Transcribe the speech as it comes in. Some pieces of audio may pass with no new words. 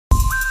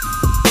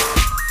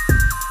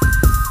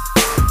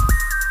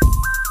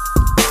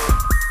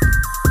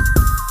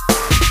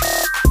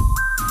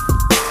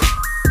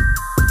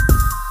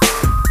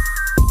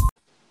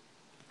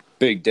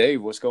Big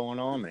Dave, what's going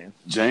on, man?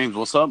 James,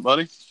 what's up,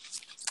 buddy?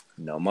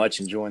 Not much.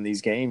 Enjoying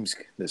these games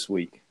this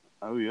week.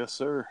 Oh, yes,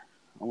 sir.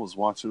 I was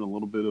watching a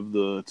little bit of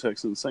the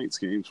Texans Saints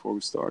games before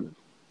we started.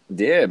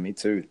 Yeah, me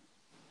too.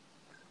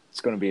 It's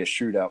going to be a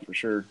shootout for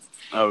sure.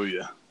 Oh,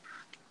 yeah.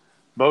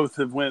 Both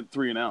have went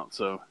 3 and out,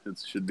 so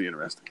it should be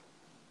interesting.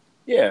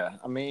 Yeah,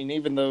 I mean,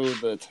 even though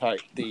the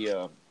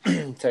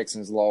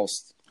Texans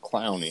lost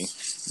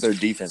Clowney, their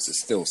defense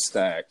is still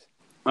stacked.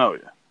 Oh,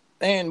 yeah.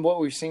 And what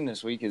we've seen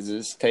this week is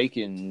it's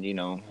taken,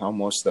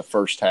 almost the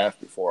first half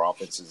before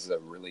offenses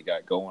have really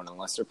got going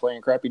unless they're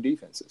playing crappy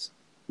defenses.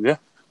 Yeah,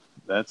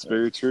 that's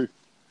very true.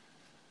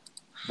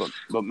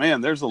 But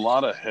man, there's a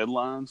lot of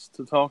headlines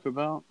to talk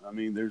about. I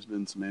mean, there's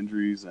been some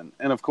injuries and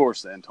of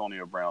course, the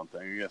Antonio Brown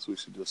thing. I guess we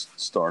should just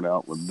start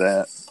out with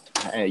that.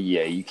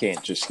 Yeah, you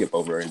can't just skip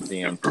over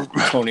the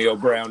Antonio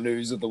Brown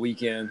news of the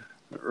weekend.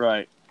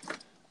 Right.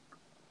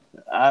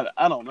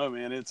 I don't know,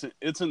 man. It's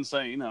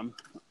insane.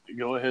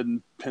 Go ahead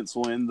and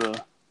pencil in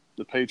the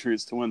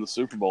Patriots to win the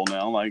Super Bowl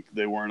now, like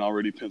they weren't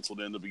already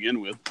penciled in to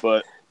begin with.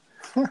 But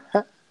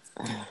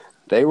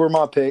they were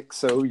my pick,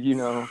 so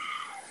I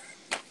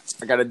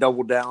got to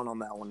double down on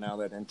that one now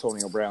that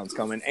Antonio Brown's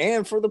coming.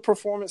 And for the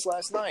performance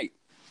last night,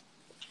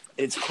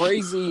 it's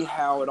crazy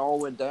how it all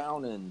went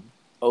down in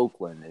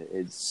Oakland.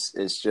 It's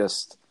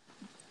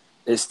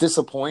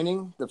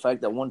disappointing, the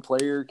fact that one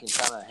player can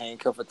kind of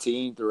handcuff a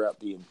team throughout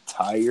the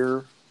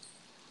entire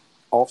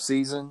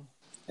offseason.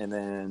 And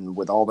then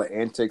with all the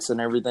antics and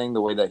everything,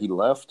 the way that he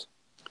left,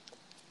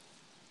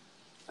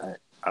 I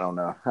don't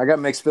know. I got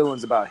mixed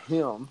feelings about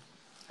him.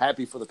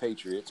 Happy for the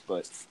Patriots,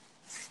 but...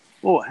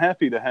 Well,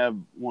 happy to have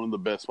one of the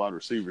best wide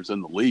receivers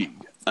in the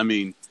league. I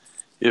mean,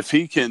 if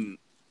he can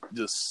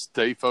just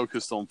stay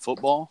focused on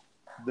football,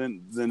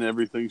 then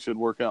everything should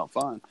work out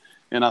fine.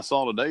 And I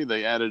saw today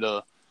they added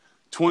a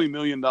 $20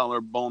 million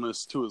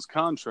bonus to his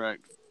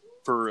contract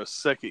for a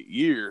second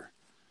year,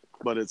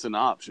 but it's an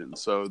option.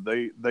 So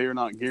they are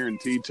not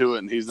guaranteed to it,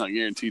 and he's not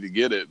guaranteed to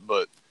get it.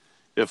 But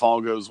if all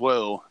goes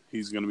well,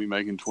 he's going to be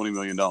making $20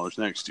 million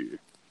next year.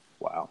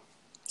 Wow.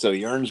 So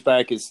he earns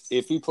back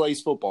if he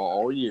plays football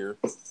all year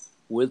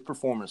with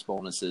performance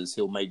bonuses,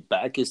 he'll make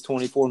back his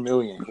 $24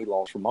 million he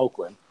lost from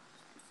Oakland,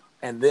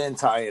 and then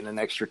tie in an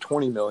extra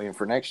 $20 million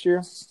for next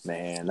year.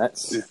 Man,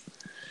 that's.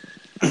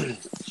 Yeah. I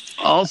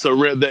also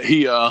read that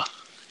he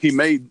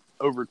made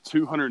over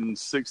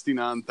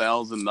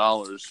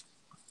 $269,000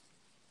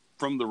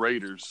 from the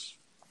Raiders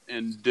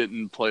and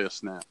didn't play a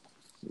snap.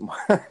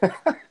 I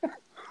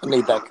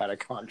need that kind of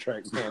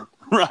contract, man.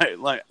 Right,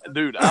 like,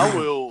 dude, I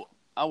will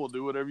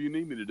do whatever you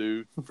need me to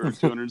do for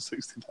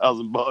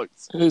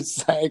 $260,000.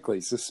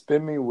 Exactly.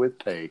 Suspend me with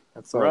pay.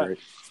 That's all right.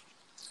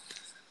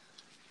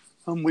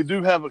 We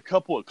do have a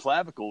couple of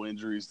clavicle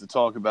injuries to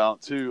talk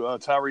about too.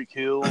 Tyreek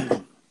Hill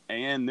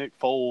and Nick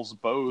Foles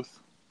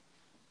both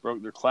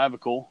broke their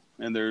clavicle,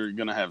 and they're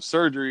going to have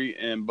surgery,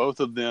 and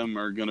both of them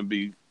are going to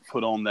be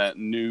put on that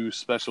new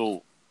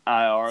special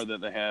IR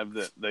that they have,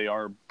 that they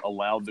are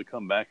allowed to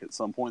come back at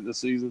some point this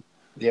season.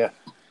 Yeah.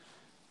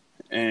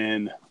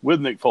 And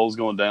with Nick Foles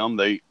going down,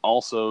 they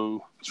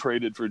also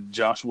traded for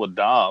Joshua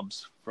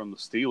Dobbs from the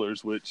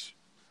Steelers, which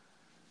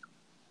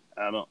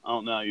I don't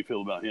know how you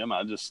feel about him.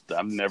 I've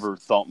never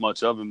thought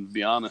much of him, to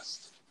be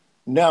honest.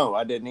 No,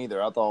 I didn't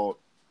either. I thought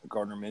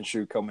Gardner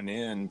Minshew coming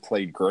in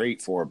played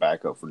great for a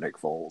backup for Nick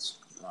Foles.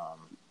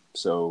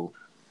 So,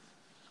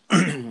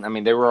 I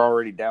mean, they were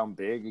already down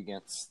big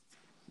against,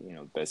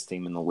 best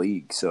team in the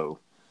league. So,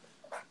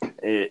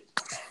 I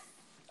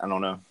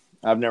don't know.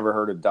 I've never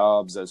heard of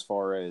Dobbs as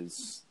far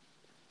as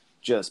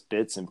just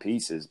bits and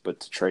pieces, but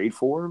to trade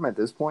for him at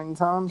this point in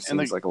time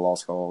seems like a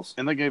lost cause.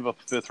 And they gave up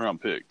a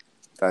 5th-round pick.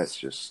 That's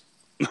just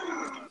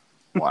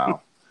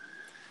wow.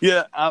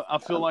 Yeah, I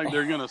feel like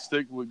they're going to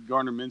stick with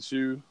Gardner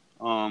Minshew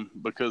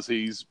because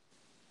he's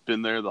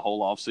been there the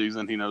whole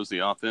offseason. He knows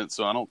the offense,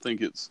 so I don't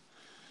think it's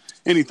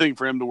anything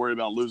for him to worry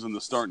about losing the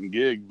starting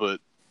gig.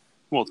 But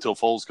till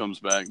Foles comes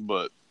back,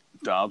 but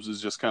Dobbs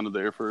is just kind of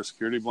there for a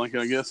security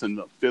blanket, I guess, and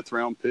a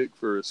 5th-round pick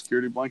for a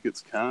security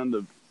blanket's kind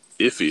of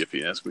iffy, if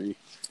you ask me.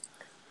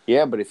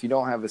 Yeah, but if you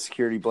don't have a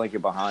security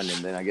blanket behind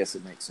him, then I guess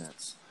it makes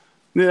sense.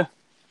 Yeah.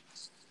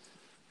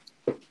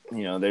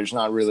 There's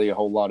not really a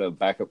whole lot of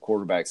backup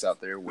quarterbacks out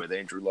there with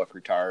Andrew Luck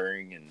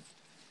retiring, and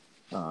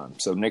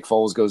so Nick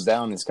Foles goes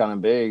down, it's kind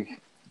of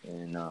big,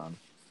 and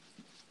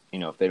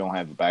if they don't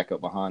have a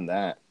backup behind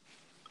that,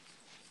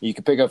 you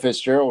could pick up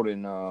Fitzgerald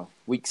in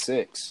week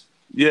 6.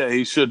 Yeah,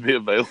 he should be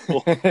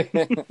available.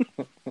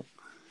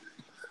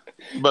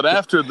 But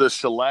after the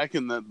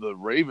shellacking that the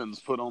Ravens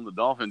put on the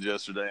Dolphins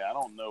yesterday, I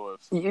don't know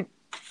if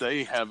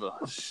they have a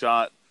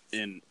shot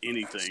in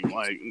anything.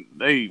 Like,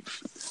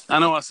 I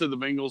know I said the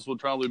Bengals would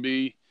probably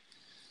be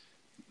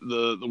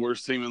the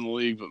worst team in the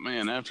league, but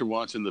man, after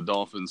watching the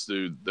Dolphins,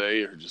 dude,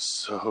 they are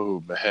just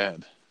so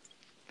bad.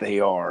 They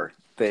are,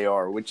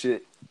 which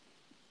I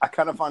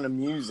kind of find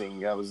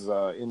amusing. I was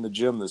in the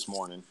gym this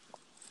morning,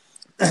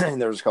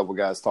 and there was a couple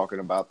guys talking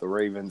about the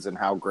Ravens and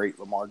how great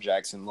Lamar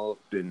Jackson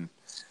looked, and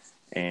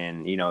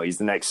he's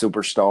the next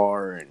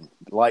superstar and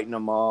lighting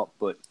them up.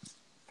 But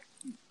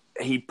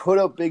he put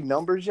up big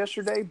numbers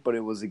yesterday, but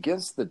it was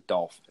against the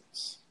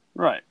Dolphins.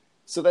 Right.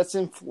 So that's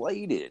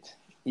inflated.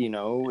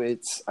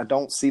 I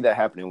don't see that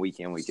happening week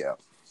in, week out.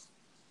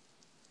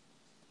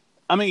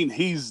 I mean,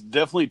 he's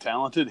definitely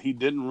talented. He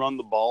didn't run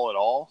the ball at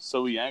all,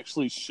 so he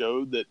actually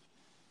showed that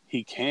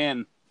he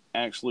can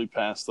actually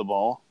pass the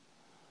ball.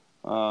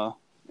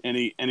 And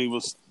he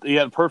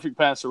had a perfect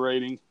passer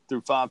rating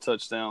through 5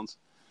 touchdowns.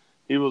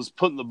 He was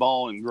putting the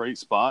ball in great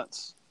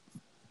spots,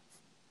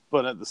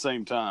 but at the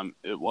same time,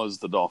 it was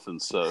the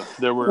Dolphins, so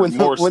there were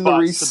more spots when the to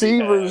be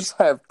receivers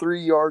had. have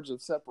 3 yards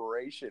of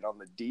separation on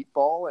the deep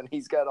ball, and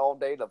he's got all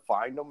day to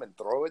find them and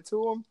throw it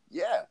to them.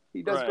 Yeah,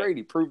 he does great.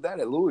 He proved that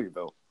at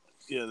Louisville.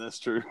 Yeah, that's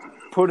true.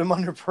 Put him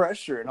under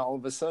pressure, and all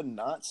of a sudden,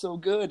 not so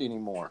good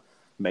anymore.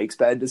 Makes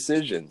bad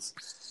decisions.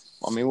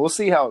 I mean, we'll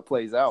see how it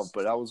plays out,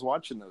 but I was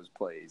watching those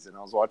plays, and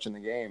I was watching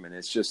the game, and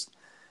it's just,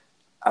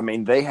 I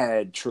mean, they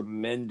had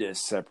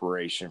tremendous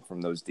separation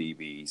from those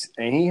DBs,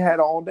 and he had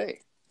all day.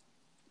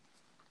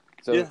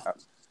 So,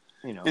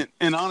 yeah.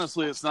 And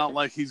honestly, it's not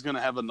like he's going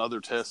to have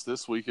another test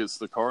this week. It's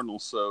the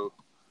Cardinals, so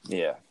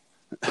yeah.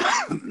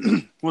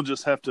 We'll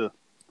just have to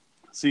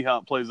see how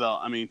it plays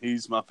out. I mean,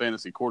 he's my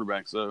fantasy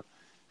quarterback, so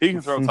he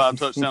can throw 5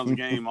 touchdowns a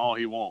game all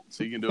he wants.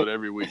 He can do it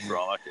every week for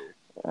all I care.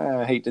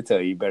 I hate to tell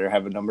you, you better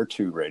have a number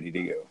 2 ready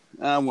to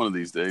go. One of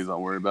these days,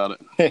 I'll worry about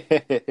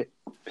it.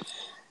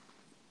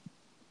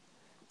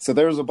 So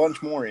there's a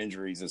bunch more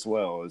injuries as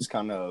well. It's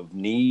kind of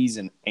knees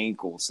and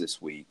ankles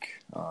this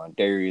week.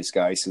 Darius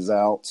Geis is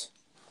out.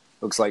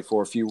 Looks like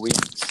for a few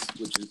weeks,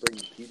 which is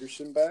bringing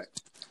Peterson back.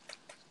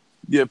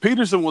 Yeah,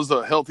 Peterson was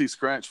a healthy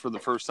scratch for the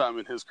first time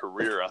in his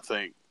career, I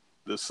think,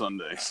 this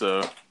Sunday.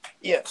 So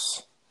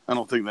yes, I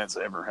don't think that's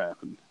ever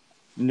happened.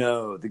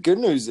 No, the good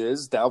news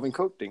is Dalvin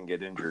Cook didn't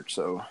get injured,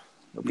 so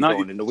he'll be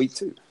going into week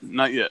 2.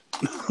 Not yet.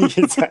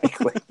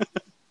 Exactly.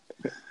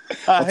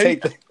 I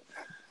hate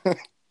that.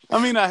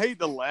 I mean, I hate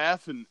to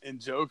laugh and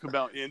joke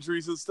about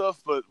injuries and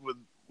stuff, but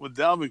with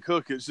Dalvin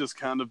Cook, it's just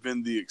kind of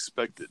been the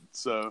expected.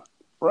 So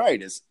right,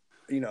 it's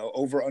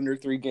over under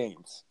 3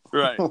 games.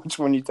 Right. Which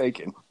one you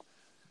taking?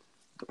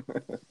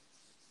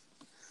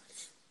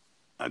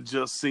 I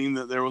just seen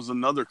that there was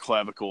another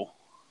clavicle.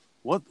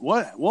 What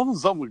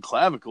was up with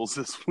clavicles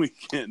this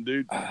weekend,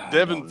 dude?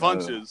 Devin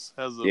Funches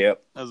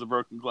has a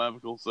broken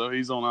clavicle, so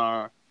he's on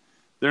IR.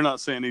 They're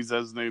not saying he's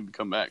designated to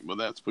come back, but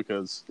that's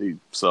because he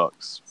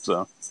sucks.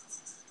 So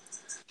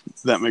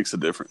that makes a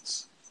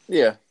difference.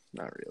 Yeah,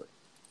 not really.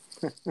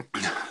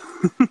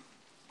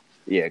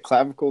 Yeah,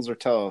 clavicles are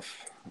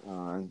tough.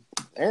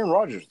 Aaron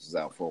Rodgers was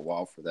out for a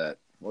while for that,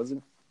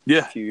 wasn't he?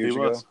 Yeah, a few years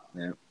ago.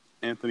 Yeah,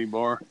 Anthony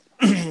Barr.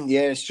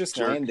 Yeah, it's just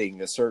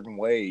landing a certain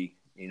way.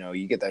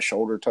 You get that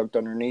shoulder tucked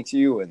underneath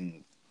you,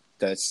 and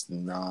that's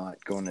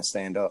not going to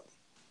stand up.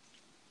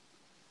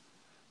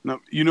 Now,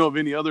 you know of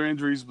any other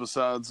injuries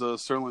besides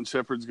Sterling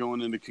Shepard's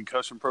going into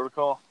concussion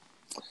protocol?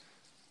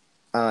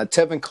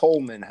 Tevin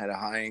Coleman had a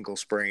high ankle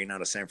sprain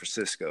out of San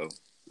Francisco.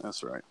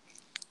 That's right.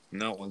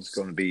 And that one's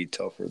going to be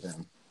tough for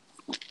them.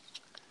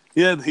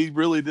 Yeah, he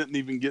really didn't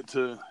even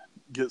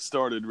get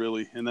started,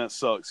 really, and that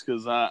sucks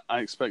because I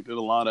expected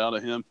a lot out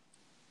of him.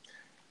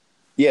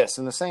 Yes,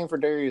 and the same for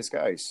Darius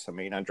Geis. I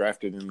mean, I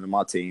drafted him to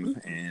my team,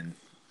 and,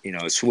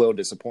 it's a little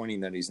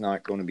disappointing that he's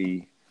not going to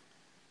be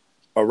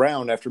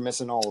around after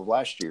missing all of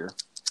last year.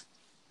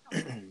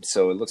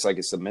 So it looks like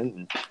it's a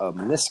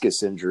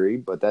meniscus injury,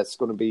 but that's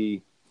going to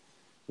be,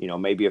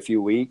 maybe a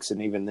few weeks,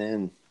 and even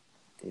then,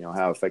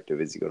 how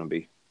effective is he going to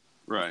be?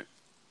 Right.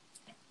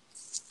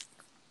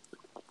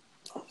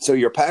 So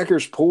your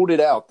Packers pulled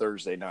it out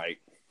Thursday night.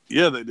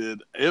 Yeah, they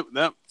did.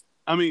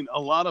 A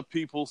lot of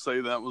people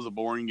say that was a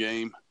boring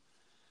game.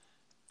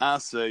 I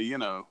say,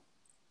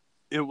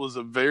 it was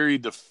a very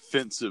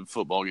defensive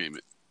football game.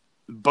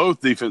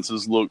 Both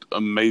defenses looked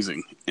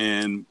amazing.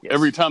 And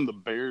every time the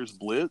Bears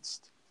blitzed,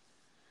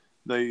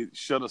 they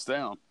shut us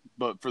down.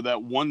 But for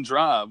that one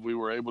drive, we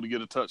were able to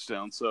get a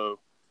touchdown. So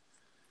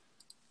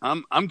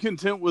I'm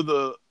content with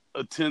a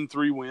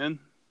 10-3 win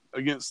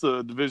against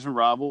the division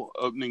rival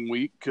opening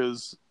week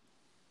because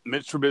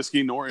Mitch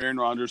Trubisky nor Aaron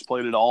Rodgers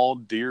played at all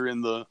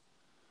during the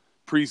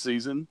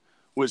preseason,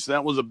 which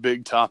that was a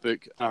big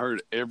topic. I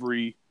heard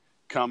every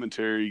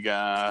commentary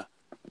guy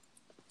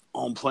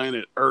on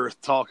planet Earth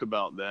talk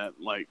about that.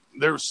 Like,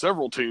 there were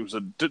several teams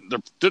that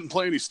didn't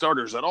play any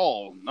starters at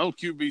all. No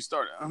QB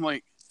starter. I'm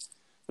like,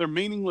 they're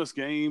meaningless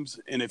games,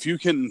 and if you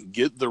can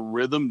get the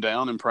rhythm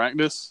down in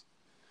practice,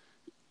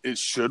 it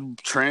should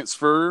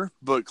transfer,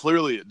 but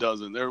clearly it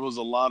doesn't. There was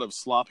a lot of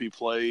sloppy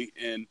play,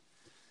 and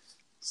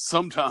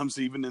sometimes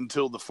even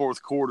until the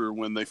fourth quarter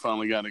when they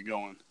finally got it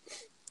going.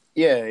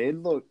 Yeah, it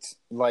looked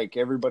like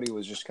everybody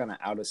was just kind of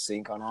out of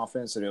sync on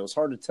offense, and it was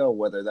hard to tell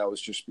whether that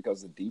was just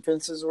because the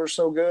defenses were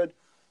so good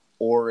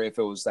or if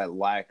it was that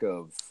lack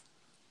of,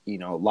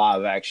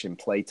 live action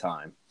play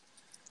time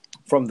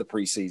from the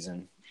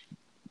preseason.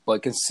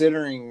 But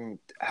considering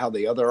how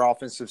the other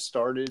offensive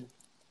started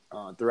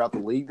throughout the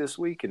league this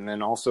week, and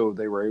then also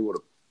they were able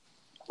to,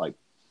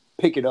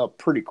 pick it up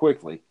pretty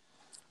quickly,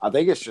 I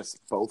think it's just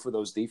both of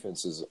those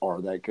defenses are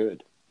that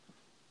good.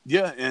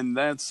 Yeah, and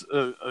that's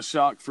a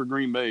shock for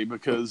Green Bay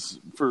because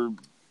for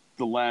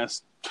the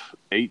last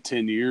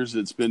 8-10 years,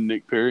 it's been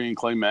Nick Perry and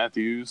Clay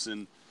Matthews,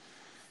 and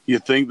you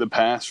think the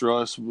pass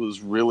rush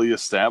was really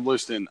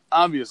established, and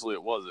obviously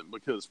it wasn't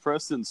because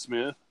Preston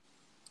Smith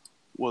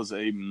was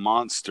a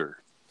monster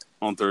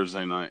on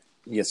Thursday night.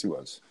 Yes, he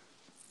was.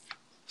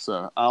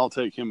 So I'll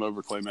take him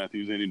over Clay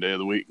Matthews any day of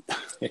the week.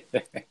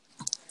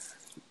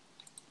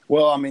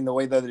 Well, I mean, the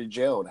way that he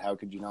jailed, how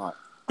could you not?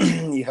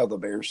 He held the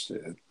Bears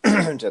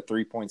to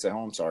 3 points at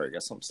home. Sorry, I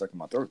got something stuck in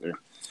my throat there.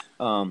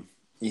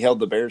 He held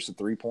the Bears to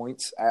 3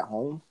 points at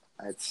home.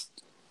 That's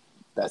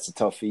a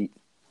tough feat.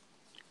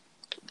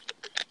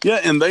 Yeah,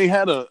 and they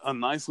had a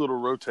nice little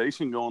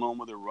rotation going on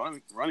with their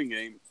running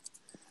game.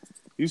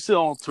 You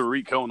saw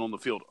Tariq Cohen on the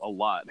field a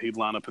lot. He'd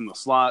line up in the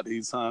slot.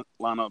 He'd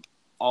line up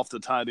off the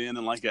tight end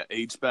and like an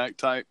H-back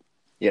type.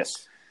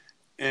 Yes.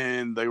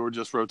 And they were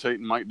just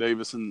rotating Mike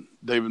Davis and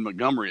David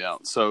Montgomery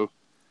out. So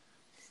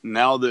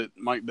now that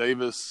Mike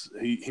Davis,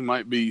 he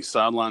might be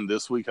sidelined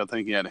this week. I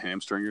think he had a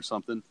hamstring or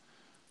something.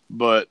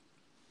 But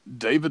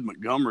David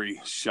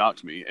Montgomery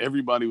shocked me.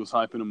 Everybody was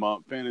hyping him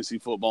up. Fantasy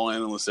football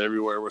analysts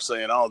everywhere were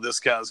saying, oh, this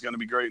guy's going to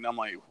be great. And I'm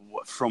like,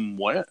 what? From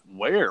what?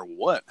 Where?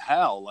 What?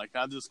 How? Like,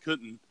 I just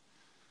couldn't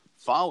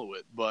follow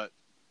it. But,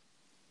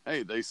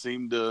 hey, they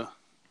seem to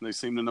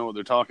know what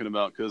they're talking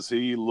about because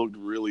he looked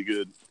really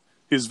good.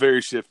 He's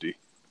very shifty.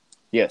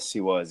 Yes,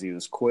 he was. He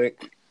was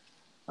quick,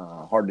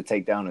 hard to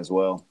take down as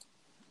well.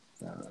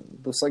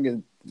 Looks like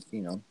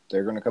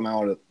they're going to come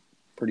out with a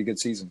pretty good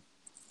season.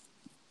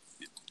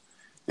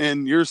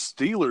 And your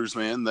Steelers,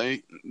 man,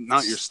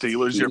 not your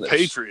Steelers, your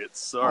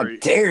Patriots. Sorry, how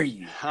dare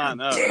you? I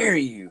know. How dare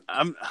you?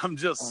 I'm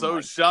just so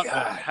shocked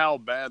at how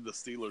bad the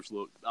Steelers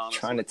look. Honestly,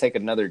 trying to take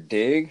another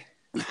dig.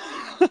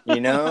 I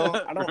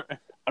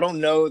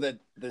don't know that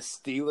the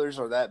Steelers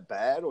are that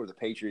bad or the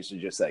Patriots are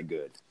just that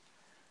good.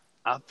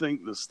 I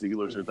think the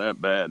Steelers are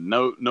that bad.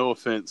 No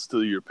offense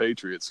to your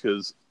Patriots,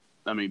 because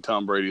I mean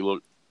Tom Brady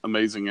looked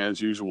amazing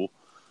as usual,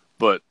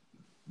 but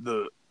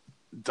the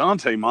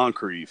Dante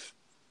Moncrief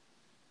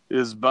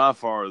is by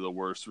far the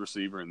worst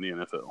receiver in the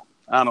NFL.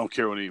 I don't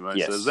care what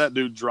anybody says. That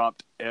dude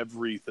dropped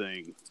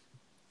everything.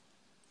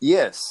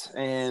 Yes,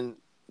 and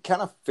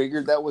kind of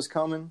figured that was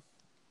coming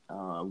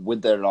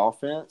with that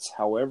offense.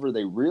 However,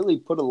 they really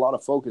put a lot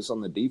of focus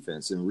on the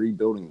defense and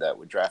rebuilding that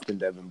with drafting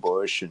Devin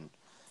Bush and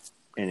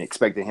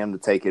expecting him to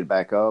take it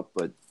back up.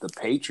 But the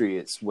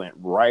Patriots went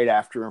right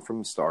after him from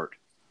the start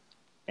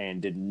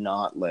and did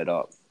not let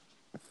up.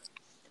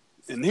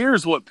 And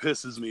here's what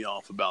pisses me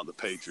off about the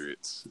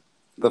Patriots.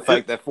 The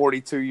fact that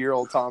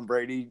 42-year-old Tom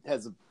Brady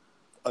has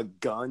a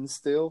gun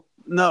still?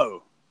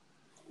 No.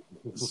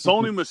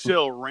 Sony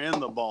Michel ran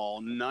the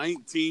ball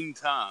 19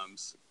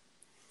 times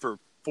for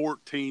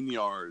 14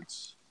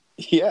 yards.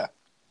 Yeah.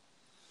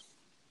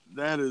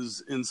 That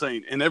is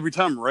insane. And every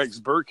time Rex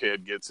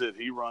Burkhead gets it,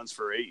 he runs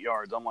for 8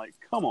 yards. I'm like,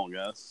 come on,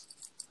 guys.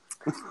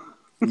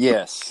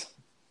 Yes.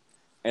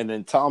 And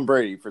then Tom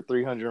Brady for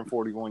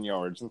 341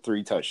 yards and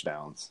 3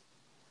 touchdowns.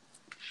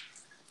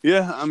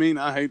 Yeah, I mean,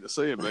 I hate to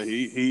say it, but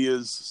he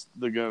is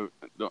the GOAT.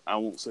 I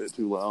won't say it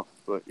too loud,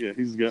 but yeah,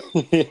 he's the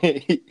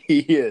GOAT. He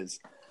is.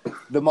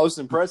 The most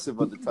impressive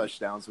of the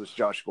touchdowns was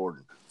Josh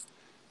Gordon.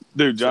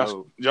 Dude,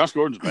 Josh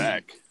Gordon's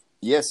back.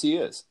 Yes, he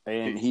is.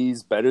 And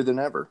he's better than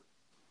ever.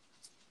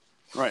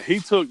 Right. He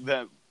took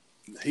that.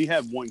 He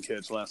had one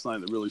catch last night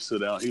that really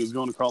stood out. He was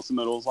going across the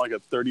middle. It was like a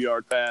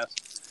 30-yard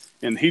pass,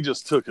 and he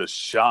just took a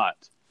shot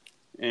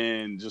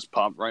and just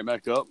popped right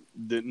back up.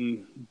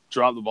 Didn't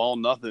drop the ball,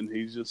 nothing.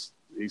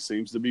 He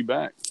seems to be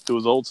back to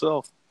his old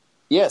self.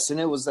 Yes, and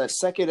it was that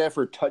second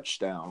effort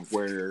touchdown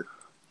where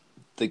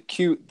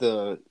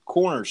the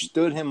corner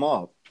stood him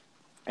up,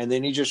 and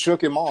then he just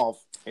shook him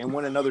off and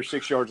went another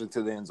 6 yards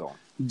into the end zone.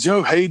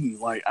 Joe Hayden,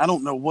 I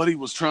don't know what he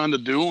was trying to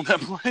do on that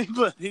play,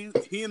 but he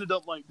ended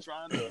up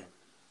trying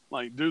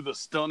to do the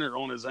stunner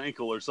on his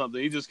ankle or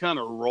something. He just kind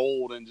of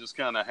rolled and just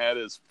kind of had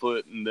his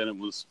foot, and then it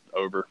was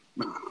over.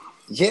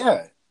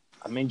 Yeah,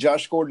 I mean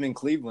Josh Gordon in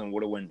Cleveland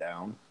would have went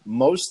down.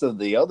 Most of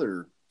the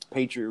other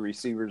Patriot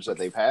receivers that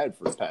they've had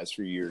for the past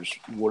few years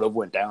would have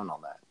went down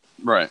on that.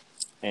 Right.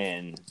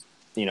 And,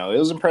 it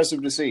was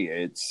impressive to see.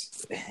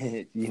 It's,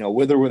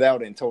 with or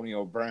without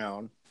Antonio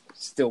Brown,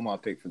 still my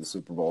pick for the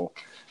Super Bowl.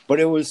 But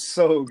it was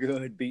so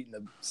good beating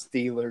the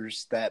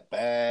Steelers that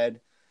bad.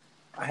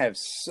 I have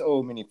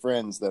so many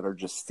friends that are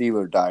just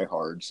Steeler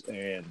diehards,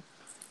 and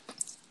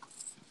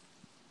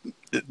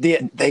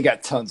they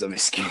got tons of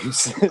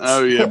excuses.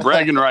 Oh, yeah.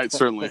 Bragging rights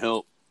certainly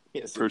help.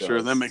 Yes, for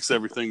sure. That makes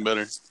everything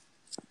better.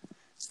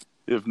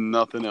 If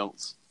nothing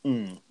else.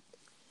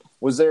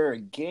 Was there a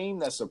game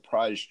that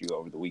surprised you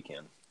over the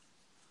weekend?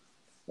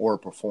 Or a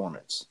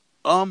performance?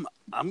 I'm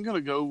going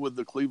to go with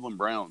the Cleveland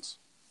Browns.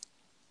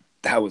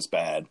 That was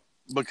bad.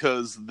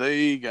 Because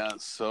they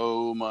got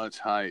so much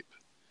hype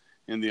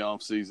in the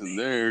offseason.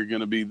 They're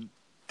going to be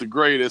the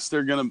greatest.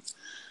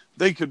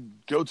 They could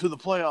go to the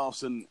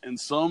playoffs, and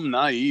some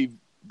naive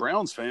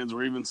Browns fans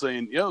were even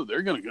saying,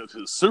 they're going to go to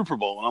the Super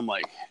Bowl. And I'm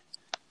like,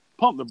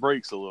 pump the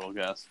brakes a little,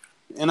 guys.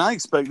 And I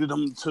expected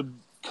them to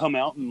come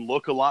out and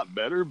look a lot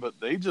better, but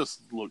they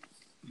just look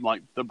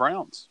like the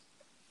Browns.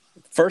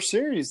 First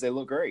series, they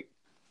look great.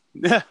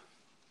 Yeah.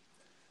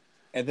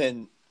 And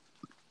then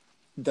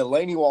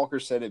Delaney Walker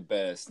said it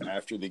best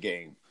after the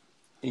game.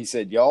 He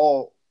said,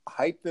 y'all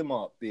hyped them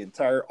up the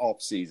entire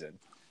offseason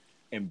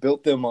and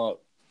built them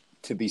up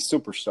to be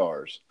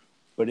superstars.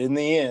 But in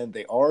the end,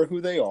 they are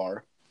who they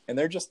are, and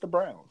they're just the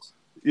Browns.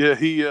 Yeah,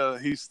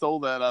 he stole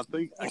that. I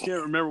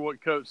can't remember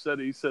what coach said.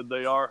 He said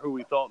they are who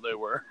we thought they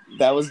were.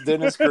 That was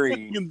Dennis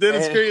Green.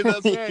 Dennis Green,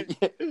 that's right.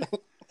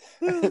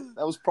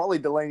 That was probably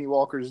Delaney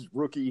Walker's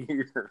rookie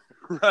year.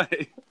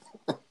 Right.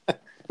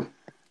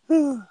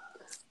 But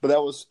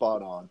that was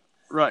spot on.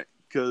 Right,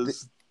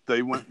 because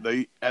they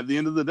at the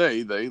end of the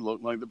day, they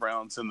looked like the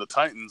Browns, and the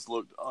Titans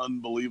looked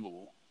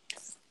unbelievable.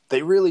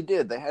 They really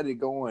did. They had it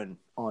going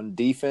on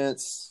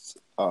defense,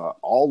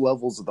 all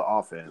levels of the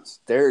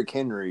offense. Derrick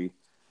Henry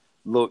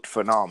looked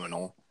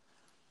phenomenal.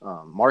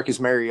 Marcus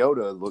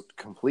Mariota looked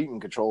complete in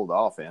control of the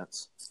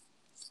offense.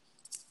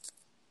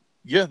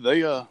 Yeah,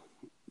 they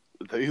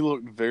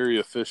looked very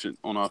efficient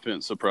on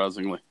offense,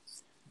 surprisingly.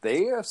 The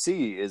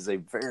AFC is a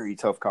very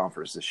tough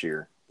conference this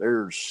year.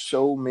 There's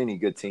so many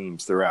good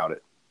teams throughout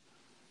it.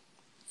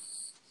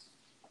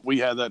 We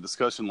had that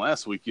discussion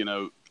last week.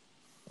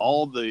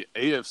 All the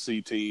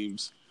AFC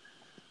teams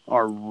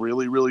are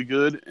really, really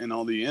good, and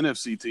all the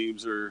NFC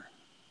teams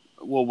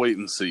we'll wait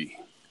and see.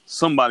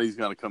 Somebody's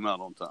got to come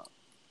out on top.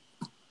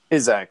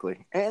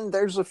 Exactly. And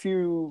there's a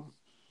few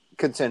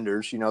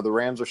contenders. The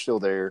Rams are still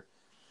there.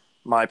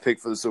 My pick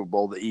for the Super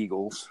Bowl, the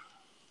Eagles,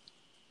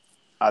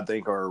 I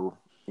think are,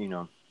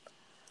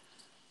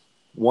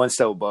 one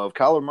step above.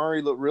 Kyler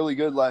Murray looked really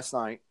good last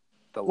night.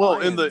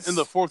 In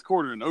the fourth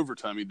quarter in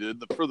overtime he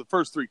did. For the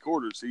first three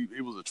quarters,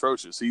 he was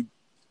atrocious. He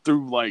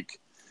threw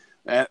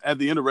at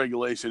the end of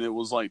regulation, it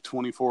was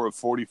 24 of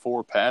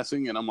 44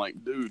 passing, and I'm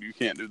like, dude, you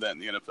can't do that in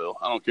the NFL.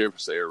 I don't care if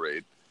it's air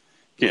raid.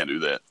 Can't do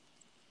that.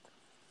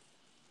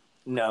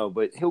 No,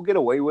 but he'll get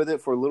away with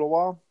it for a little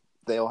while.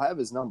 They'll have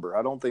his number.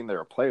 I don't think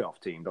they're a playoff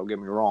team. Don't get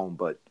me wrong,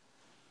 but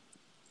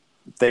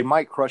they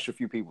might crush a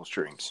few people's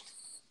dreams.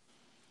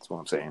 That's what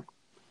I'm saying.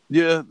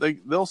 Yeah,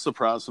 they'll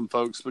surprise some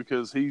folks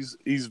because he's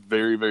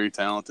very, very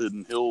talented,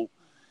 and he'll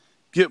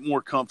get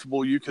more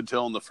comfortable. You could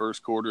tell in the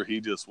first quarter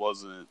he just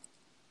wasn't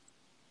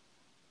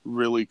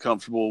really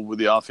comfortable with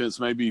the offense.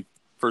 Maybe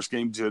first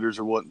game jitters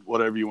or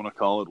whatever you want to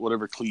call it,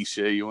 whatever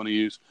cliche you want to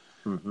use.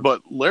 Mm-hmm.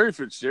 But Larry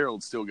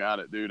Fitzgerald still got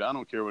it, dude. I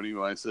don't care what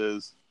anybody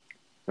says.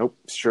 Nope,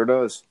 sure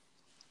does.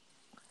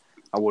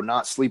 I will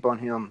not sleep on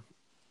him.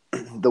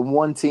 The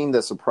one team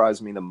that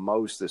surprised me the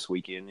most this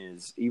weekend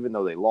is, even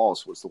though they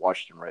lost, was the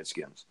Washington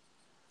Redskins.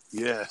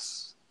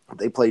 Yes.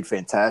 They played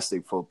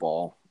fantastic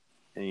football.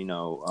 And,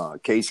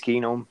 Case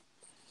Keenum,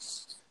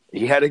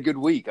 he had a good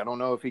week. I don't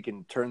know if he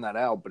can turn that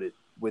out, but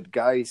with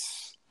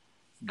guys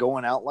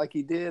going out like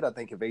he did, I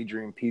think if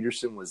Adrian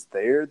Peterson was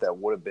there, that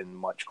would have been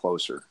much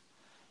closer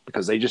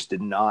because they just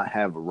did not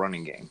have a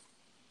running game.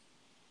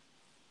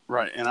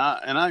 Right, and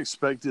I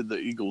expected the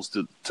Eagles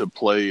to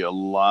play a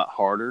lot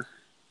harder.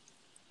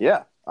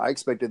 Yeah, I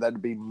expected that to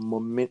be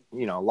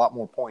a lot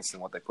more points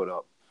than what they put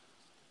up.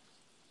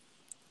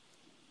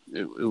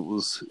 It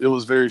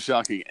was very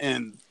shocking,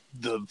 and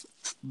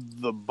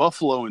the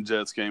Buffalo and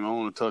Jets game. I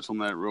want to touch on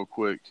that real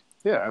quick.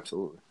 Yeah,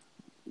 absolutely.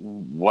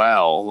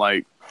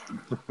 Wow,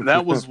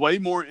 that was way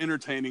more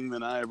entertaining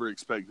than I ever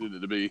expected it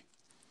to be.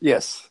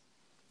 Yes,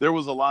 there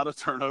was a lot of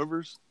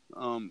turnovers.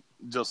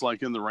 Just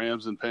like in the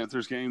Rams and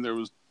Panthers game, there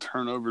was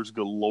turnovers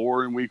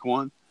galore in week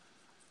one.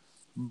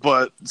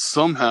 But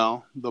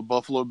somehow the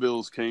Buffalo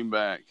Bills came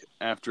back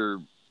after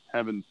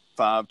having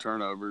 5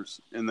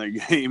 turnovers in that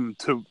game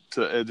to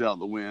edge out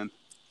the win.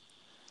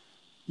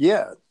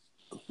 Yeah,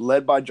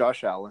 led by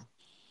Josh Allen.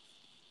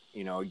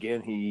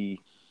 Again,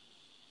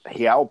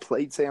 he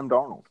outplayed Sam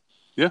Darnold.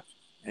 Yeah.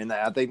 And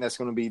I think that's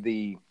going to be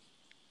the,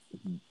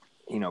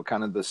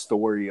 kind of the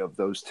story of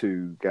those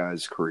two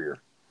guys' career.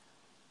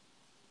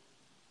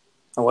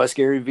 Unless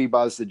Gary Vee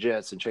buys the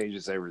Jets and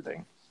changes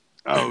everything.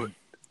 Oh,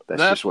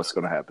 that's just what's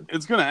going to happen.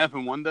 It's going to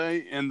happen one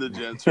day, and the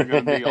Jets are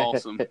going to be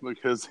awesome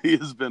because he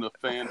has been a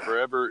fan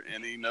forever,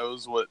 and he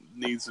knows what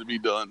needs to be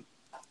done.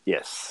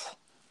 Yes.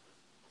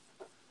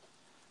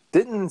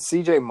 Didn't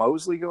C.J.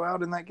 Mosley go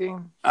out in that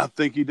game? I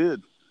think he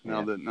did.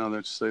 Now that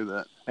you say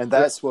that, and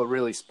that's what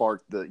really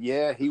sparked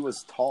he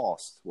was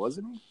tossed,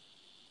 wasn't he?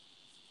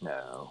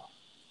 No.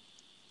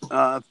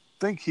 I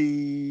think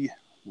he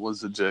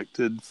was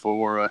ejected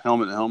for a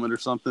helmet or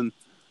something.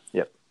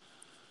 Yep.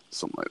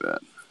 Something like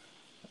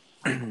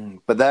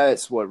that. But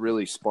that's what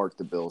really sparked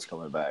the Bills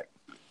coming back.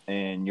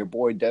 And your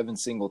boy Devin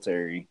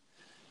Singletary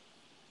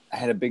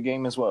had a big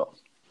game as well.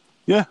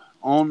 Yeah,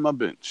 on my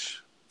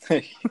bench.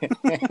 Hate it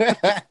when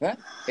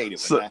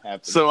that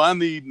happens. So I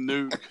need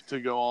Nuke to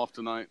go off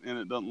tonight, and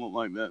it doesn't look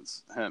like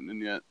that's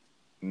happening yet.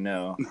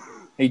 No.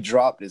 He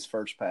dropped his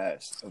first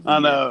pass. I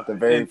know. The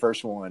very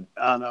first one.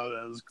 I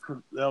know.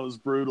 That was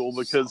brutal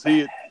because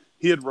he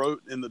had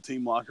wrote in the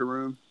team locker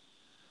room,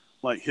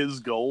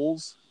 his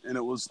goals, and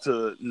it was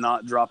to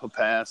not drop a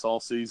pass all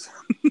season.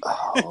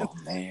 Oh,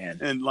 man.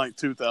 And like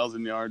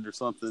 2,000 yards or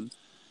something.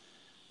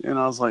 And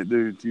I was like,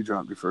 dude, you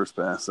dropped your first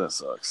pass. That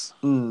sucks.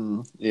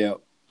 Yeah.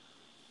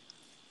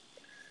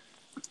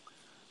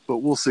 But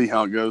we'll see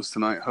how it goes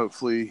tonight.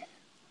 Hopefully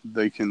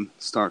they can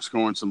start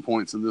scoring some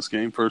points in this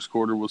game. First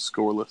quarter was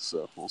scoreless,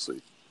 so we'll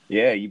see.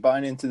 Yeah, you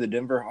buying into the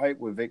Denver hype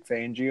with Vic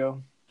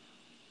Fangio?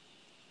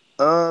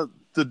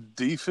 The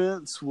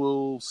defense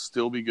will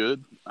still be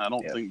good. I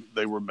don't think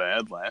they were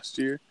bad last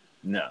year.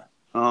 No.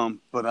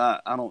 But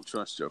I don't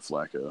trust Joe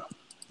Flacco.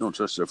 Don't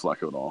trust Joe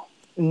Flacco at all.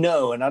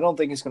 No, and I don't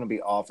think it's going to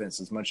be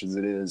offense as much as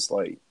it is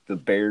like the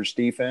Bears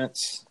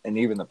defense and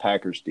even the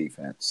Packers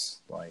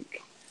defense.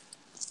 Like,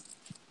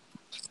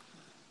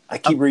 I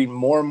keep reading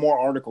more and more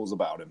articles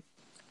about him.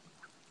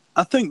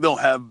 I think they'll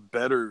have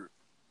better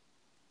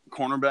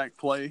cornerback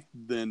play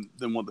than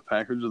what the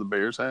Packers or the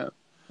Bears have.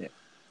 Yeah.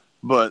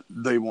 But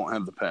they won't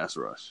have the pass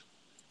rush.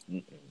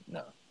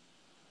 No.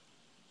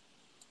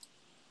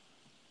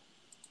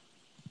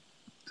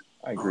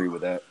 I agree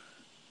with that.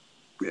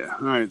 Yeah.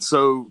 All right.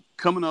 So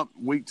coming up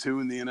week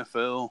 2 in the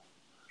NFL,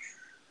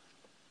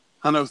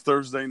 I know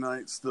Thursday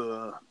night's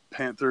the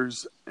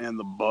Panthers and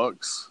the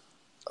Bucks.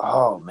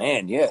 Oh,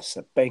 man, yes.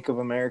 At Bank of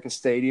America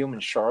Stadium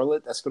in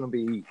Charlotte, that's going to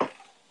be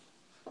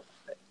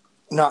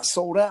not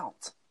sold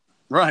out.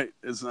 Right.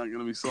 It's not going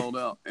to be sold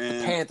out.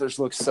 And the Panthers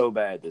look so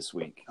bad this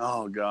week.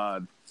 Oh,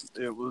 God.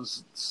 It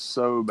was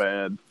so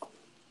bad.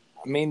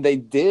 I mean, they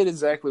did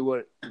exactly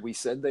what we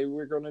said they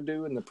were going to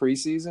do in the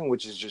preseason,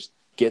 which is just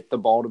get the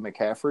ball to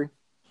McCaffrey.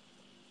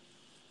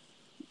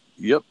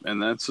 Yep,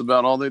 and that's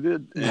about all they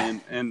did.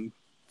 And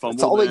fumbled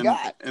that's all they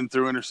got. And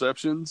threw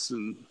interceptions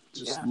and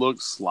just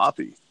looked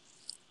sloppy.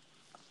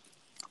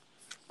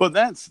 But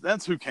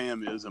that's who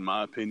Cam is, in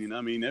my opinion.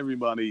 I mean,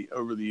 everybody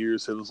over the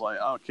years was like,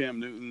 oh, Cam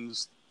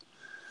Newton's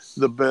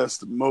the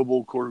best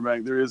mobile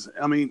quarterback there is.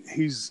 I mean,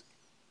 he's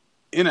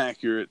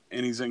inaccurate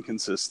and he's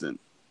inconsistent.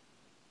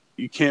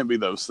 You can't be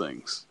those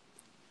things.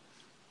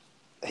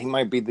 He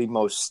might be the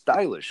most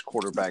stylish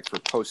quarterback for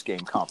post-game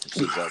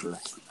conferences ever.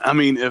 I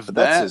mean, but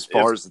that's as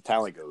far as the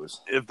talent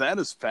goes. If that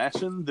is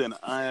fashion, then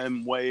I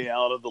am way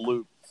out of the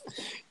loop.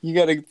 You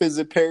got to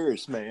visit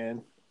Paris,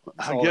 man.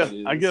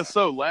 I guess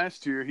so.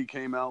 Last year he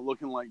came out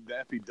looking like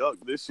Daffy Duck.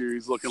 This year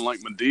he's looking like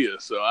Medea.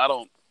 So I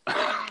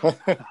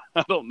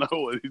don't know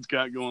what he's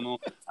got going on.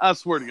 I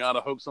swear to God,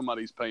 I hope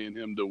somebody's paying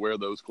him to wear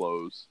those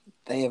clothes.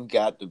 They have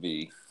got to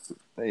be.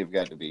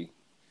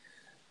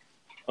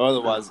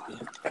 Otherwise,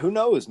 who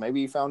knows?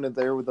 Maybe he found it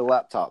there with the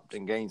laptop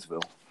in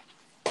Gainesville.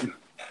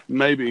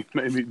 Maybe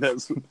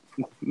that's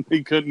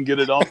he couldn't get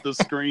it off the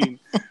screen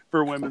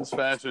for women's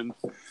fashion.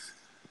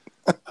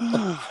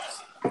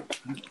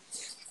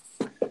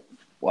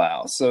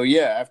 Wow. So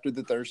yeah, after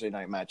the Thursday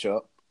night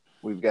matchup,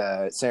 we've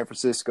got San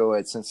Francisco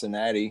at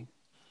Cincinnati,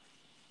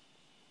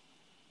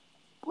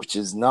 which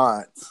is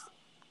not.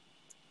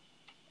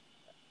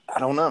 I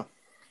don't know.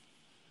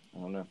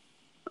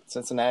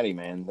 Cincinnati,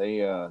 man,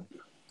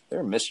 they're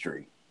a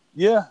mystery.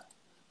 Yeah.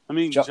 I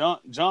mean,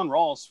 John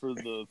Ross, for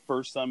the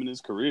first time in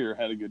his career,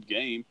 had a good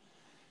game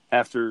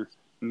after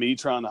me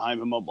trying to hype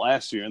him up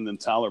last year, and then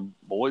Tyler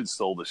Boyd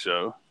stole the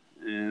show.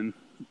 And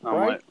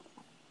I'm like,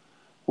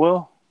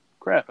 well,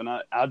 crap. And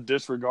I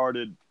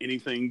disregarded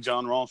anything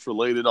John Ross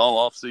related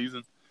all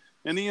offseason,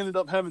 and he ended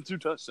up having 2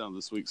 touchdowns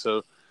this week.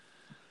 So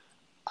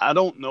I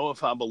don't know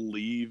if I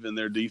believe in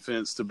their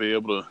defense to be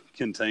able to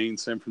contain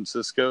San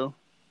Francisco.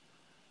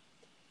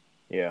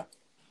 Yeah.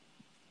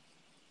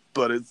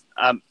 But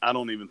I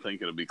don't even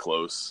think it'll be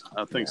close.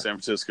 I think San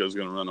Francisco is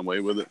going to run away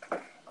with it.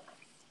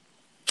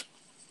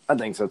 I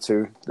think so,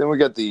 too. Then we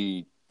got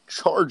the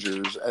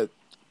Chargers at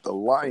the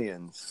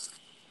Lions.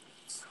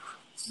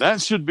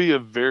 That should be a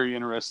very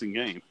interesting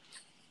game.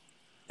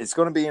 It's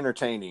going to be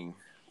entertaining.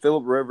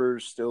 Phillip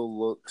Rivers still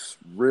looks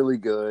really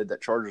good.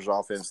 That Chargers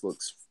offense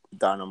looks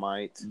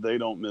dynamite. They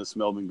don't miss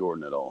Melvin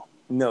Gordon at all.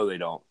 No, they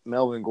don't.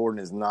 Melvin Gordon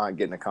is not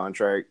getting a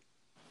contract.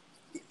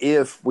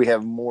 If we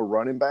have more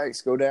running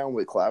backs go down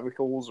with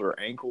clavicles or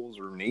ankles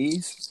or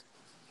knees,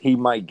 he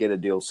might get a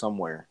deal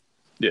somewhere.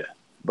 Yeah.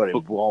 But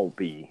it won't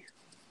be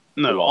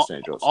Los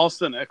Angeles.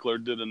 Austin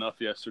Eckler did enough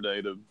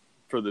yesterday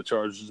for the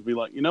Chargers to be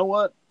like, you know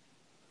what?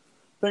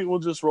 I think we'll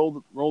just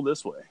roll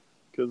this way.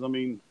 Because, I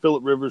mean,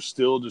 Phillip Rivers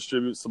still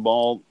distributes the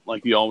ball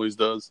like he always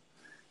does.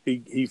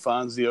 He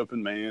finds the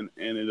open man,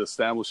 and it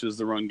establishes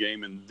the run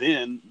game, and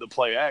then the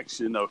play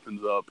action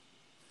opens up.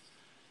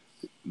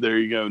 There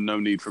you go. No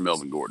need for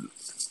Melvin Gordon.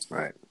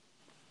 Right.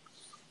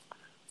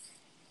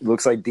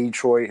 Looks like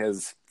Detroit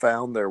has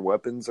found their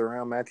weapons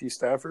around Matthew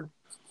Stafford.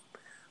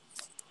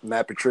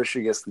 Matt Patricia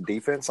gets the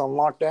defense on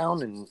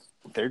lockdown, and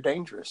they're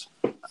dangerous.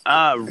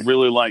 I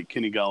really like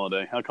Kenny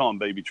Golladay. I call him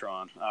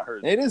Babytron.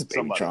 It is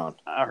Babytron.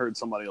 I heard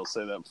somebody else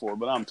say that before,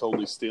 but I'm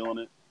totally stealing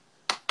it.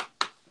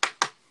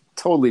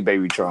 Totally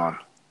Babytron.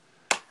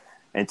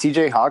 And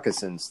T.J.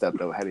 Hawkinson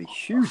stepped up, had a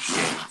huge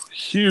game.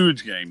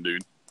 Huge game,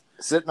 dude.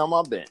 Sitting on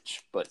my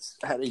bench, but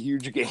had a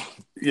huge game.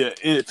 Yeah,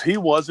 if he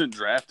wasn't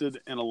drafted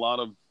in a lot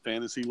of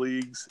fantasy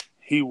leagues,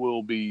 he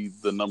will be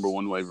the number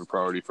one waiver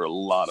priority for a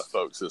lot of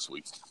folks this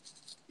week.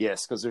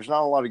 Yes, because there's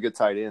not a lot of good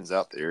tight ends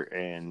out there,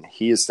 and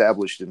he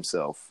established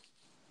himself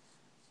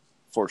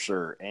for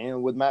sure.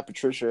 And with Matt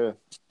Patricia,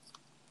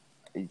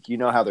 you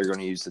know how they're going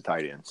to use the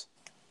tight ends.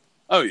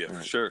 Oh, yeah,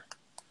 for sure.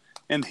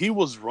 And he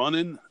was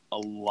running a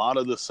lot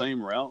of the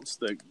same routes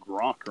that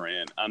Gronk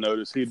ran. I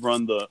noticed he'd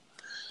run the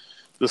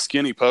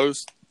skinny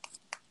post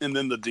and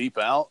then the deep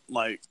out.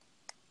 Like,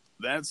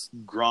 that's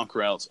Gronk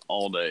routes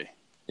all day.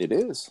 It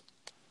is.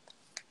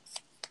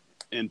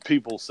 And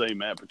people say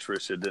Matt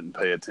Patricia didn't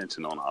pay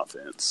attention on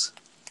offense.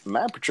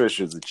 Matt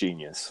Patricia's a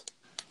genius.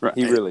 Right.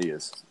 He really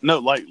is. No,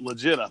 like,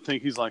 legit, I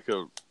think he's like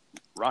a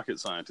rocket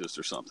scientist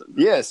or something.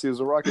 Yes, he was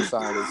a rocket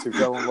scientist who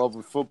fell in love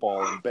with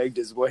football and begged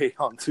his way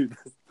onto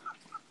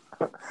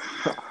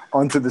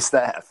the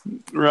staff.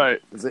 Right.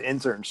 It was an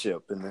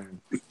internship, and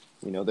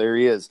then, there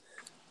he is.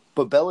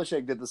 But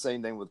Belichick did the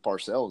same thing with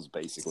Parcells,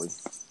 basically.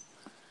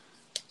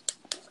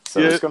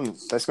 So that's going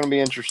to be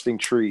an interesting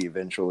tree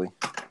eventually.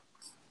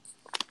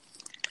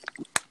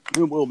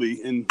 It will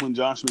be. And when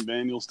Josh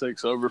McDaniels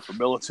takes over for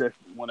Belichick,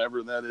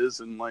 whenever that is,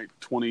 in like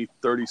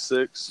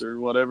 2036 or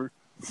whatever.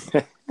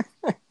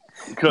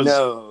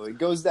 No, it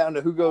goes down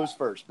to who goes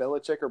first,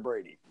 Belichick or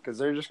Brady, because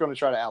they're just going to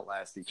try to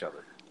outlast each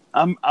other.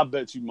 I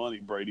bet you money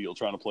Brady will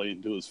try to play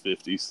into his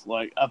 50s.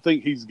 Like, I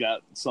think he's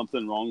got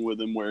something wrong with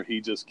him where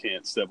he just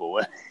can't step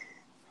away.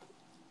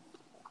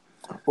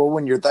 Well,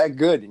 when you're that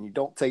good and you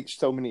don't take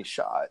so many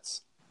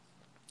shots.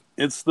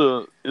 It's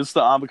the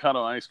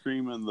avocado ice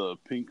cream and the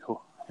pink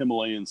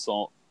Himalayan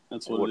salt.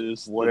 That's what it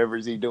is.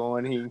 Whatever's he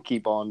doing, he can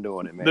keep on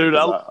doing it, man. Dude,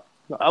 I'll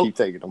keep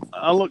taking them.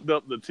 I looked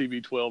up the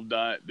TB12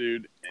 diet,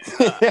 dude.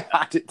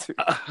 I did too.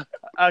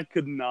 I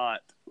could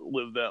not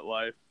live that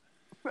life.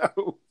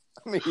 No,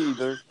 me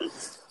either.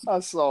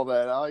 I saw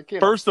that. I can't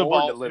First of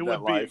afford all, to live it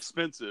that would be life.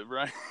 expensive,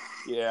 right?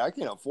 Yeah, I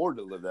can't afford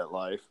to live that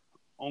life.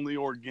 Only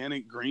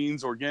organic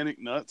greens, organic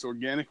nuts,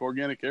 organic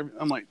everything.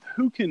 I'm like,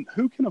 who can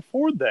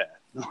afford that?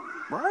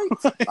 Right?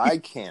 I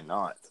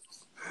cannot.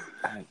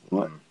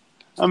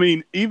 I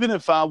mean, even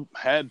if I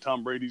had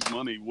Tom Brady's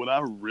money, would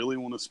I really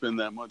want to spend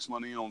that much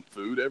money on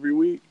food every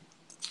week?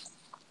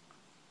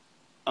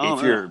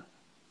 If you're,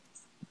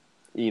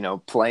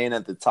 playing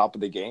at the top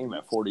of the game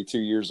at 42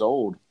 years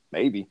old,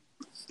 maybe.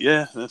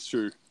 Yeah, that's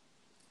true.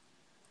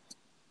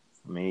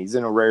 I mean, he's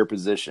in a rare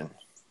position.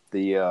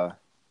 The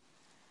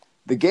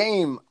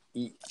game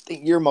I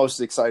think you're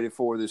most excited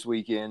for this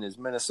weekend is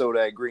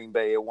Minnesota at Green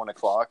Bay at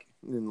 1:00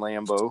 in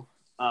Lambeau.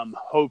 I'm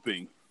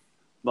hoping,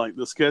 like,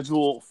 the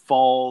schedule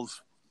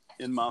falls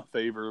in my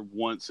favor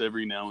once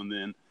every now and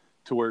then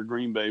to where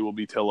Green Bay will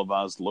be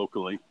televised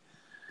locally.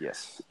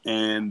 Yes.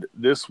 And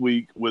this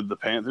week, with the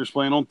Panthers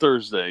playing on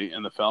Thursday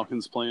and the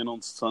Falcons playing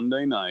on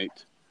Sunday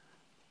night,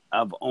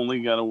 I've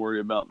only got to worry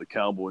about the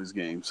Cowboys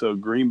game. So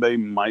Green Bay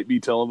might be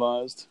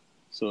televised.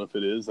 So if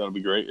it is, that'll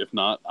be great. If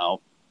not,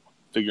 I'll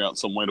figure out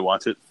some way to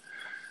watch it.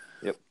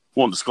 Yep.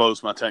 Won't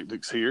disclose my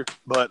tactics here,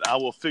 but I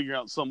will figure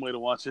out some way to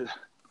watch it.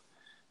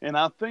 And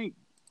I think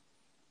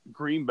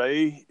Green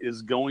Bay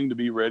is going to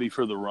be ready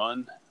for the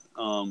run.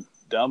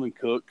 Dalvin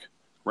Cook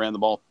ran the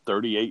ball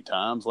 38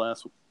 times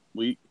last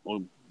week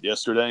or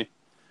yesterday.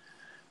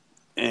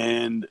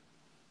 And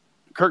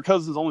Kirk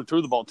Cousins only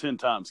threw the ball 10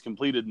 times,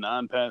 completed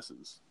 9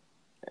 passes.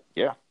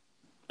 Yeah.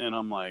 And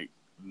I'm like,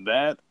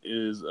 that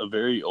is a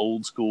very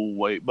old school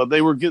way. But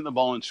they were getting the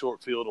ball in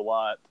short field a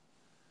lot.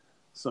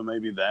 So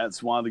maybe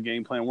that's why the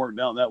game plan worked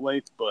out that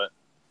way. But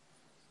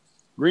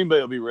Green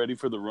Bay will be ready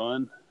for the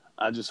run.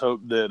 I just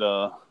hope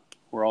that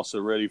we're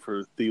also ready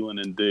for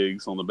Thielen and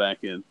Diggs on the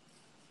back end.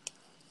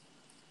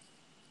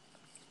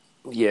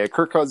 Yeah,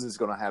 Kirk Cousins is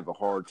going to have a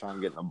hard time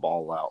getting the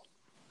ball out.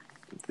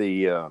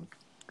 The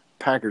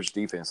Packers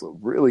defense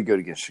looked really good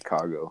against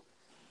Chicago.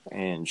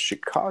 And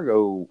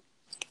Chicago,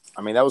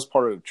 I mean, that was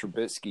part of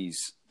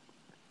Trubisky's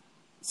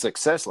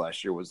success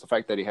last year was the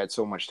fact that he had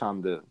so much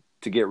time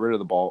to get rid of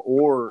the ball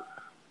or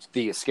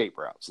the escape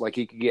routes. Like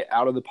he could get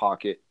out of the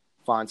pocket,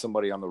 find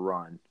somebody on the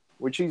run,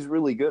 which he's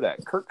really good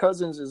at. Kirk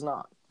Cousins is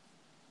not.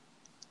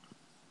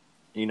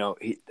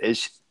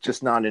 It's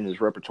just not in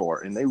his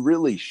repertoire. And they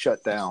really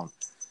shut down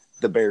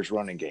the Bears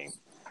running game.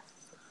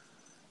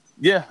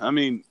 Yeah, I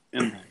mean,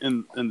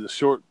 in the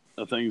short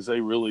of things,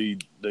 they really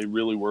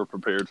were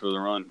prepared for the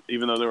run,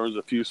 even though there was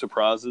a few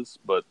surprises,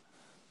 but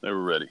they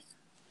were ready.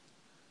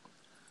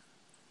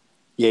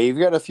 Yeah, you've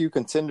got a few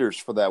contenders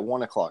for that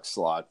 1:00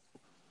 slot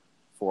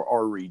for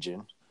our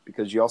region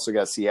because you also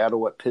got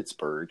Seattle at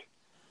Pittsburgh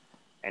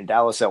and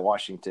Dallas at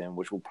Washington,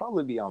 which will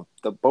probably be on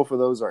both of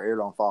those are aired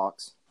on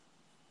Fox.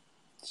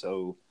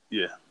 So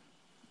yeah,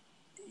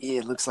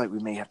 it looks like we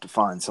may have to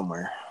find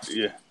somewhere.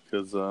 Yeah,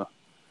 because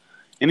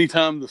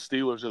anytime the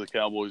Steelers or the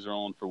Cowboys are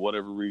on for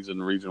whatever reason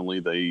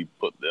regionally, they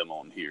put them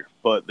on here.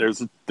 But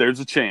there's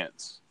a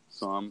chance,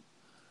 so I'm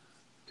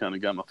kind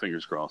of got my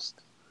fingers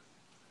crossed.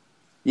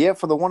 Yeah,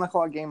 for the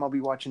 1:00 game, I'll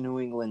be watching New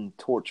England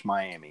torch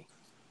Miami.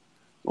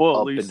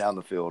 Well, up and down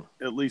the field.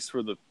 At least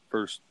for the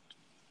first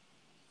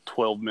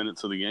 12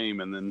 minutes of the game,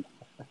 and then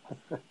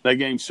that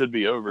game should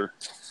be over.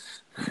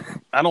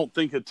 I don't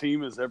think a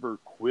team has ever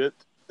quit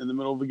in the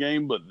middle of a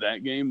game, but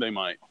that game they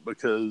might,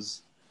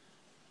 because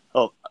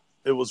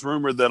it was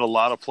rumored that a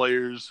lot of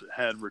players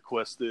had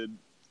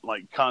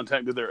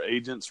contacted their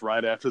agents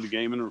right after the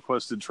game and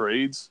requested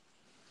trades.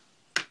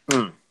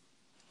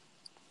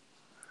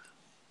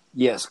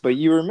 Yes, but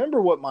you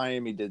remember what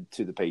Miami did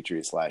to the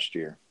Patriots last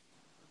year?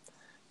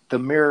 The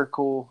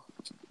miracle.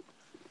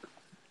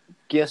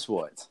 Guess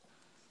what?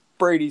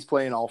 Brady's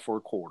playing all 4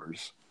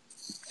 quarters.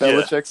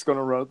 Belichick's going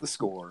to run up the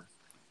score.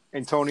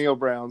 Antonio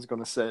Brown's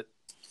going to set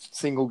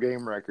single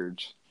game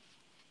records.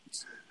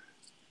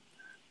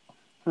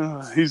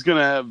 He's going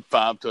to have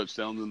 5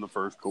 touchdowns in the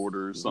first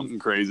quarter or something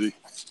crazy.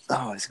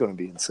 Oh, it's going to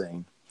be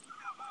insane.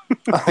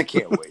 I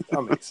can't wait.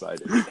 I'm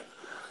excited.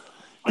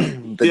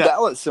 The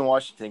Dallas and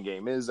Washington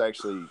game is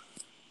actually,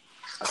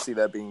 I see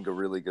that being a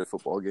really good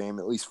football game,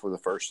 at least for the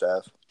first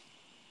half.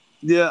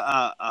 Yeah,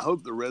 I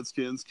hope the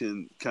Redskins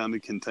can kind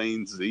of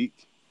contain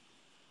Zeke.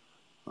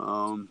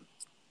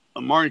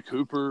 Amari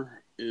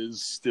Cooper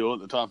is still at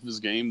the top of his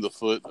game. The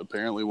foot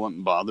apparently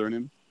wasn't bothering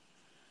him.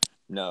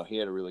 No, he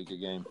had a really good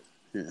game.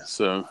 Yeah,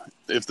 so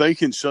if they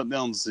can shut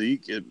down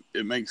Zeke, it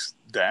makes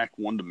Dak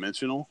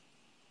one-dimensional.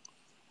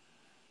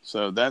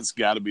 So that's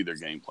got to be their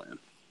game plan.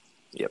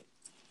 Yep.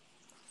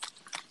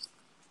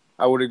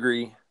 I would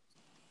agree.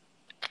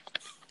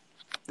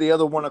 The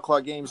other 1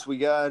 o'clock games we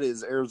got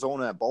is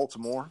Arizona at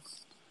Baltimore.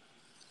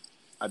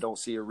 I don't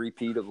see a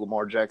repeat of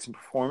Lamar Jackson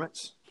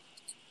performance.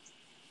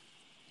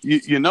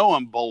 You know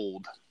I'm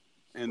bold,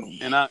 and you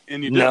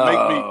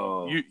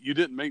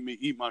didn't make me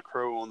eat my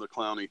crow on the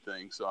Clowney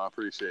thing, so I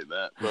appreciate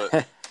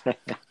that.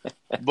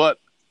 But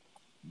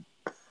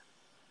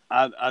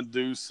I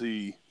do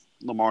see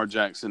Lamar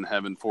Jackson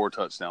having 4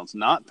 touchdowns,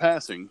 not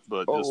passing,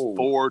 but just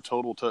 4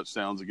 total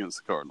touchdowns against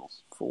the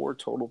Cardinals. 4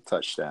 total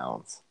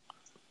touchdowns.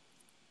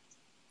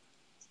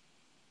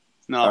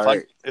 Now,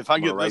 if I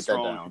get this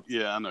wrong,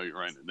 I know you're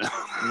writing it down.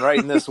 I'm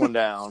writing this one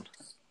down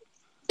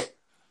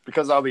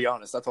because I'll be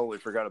honest, I totally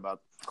forgot about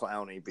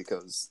Clowney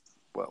because,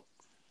 well,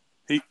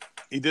 he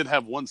did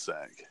have 1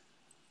 sack.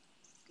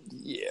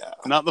 Yeah,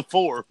 not the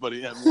 4, but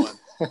he had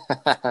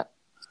 1.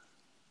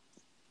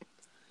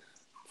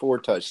 4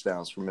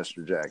 touchdowns from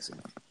Mr.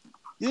 Jackson.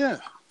 Yeah,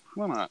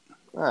 why not?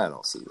 I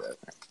don't see that.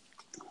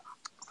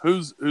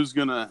 Who's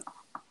gonna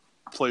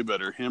play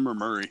better, him or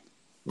Murray?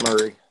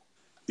 Murray.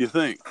 You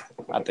think?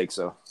 I think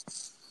so.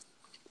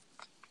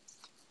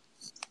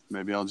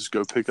 Maybe I'll just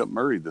go pick up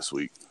Murray this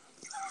week.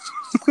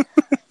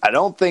 I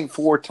don't think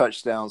 4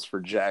 touchdowns for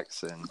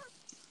Jackson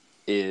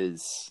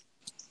is,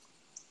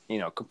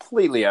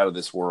 completely out of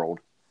this world.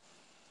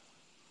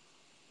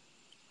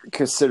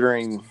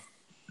 Considering,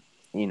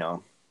 He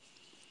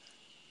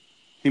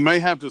may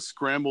have to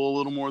scramble a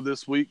little more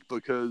this week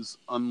because,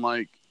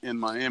 unlike in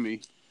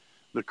Miami,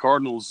 the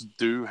Cardinals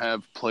do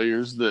have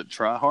players that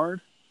try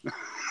hard.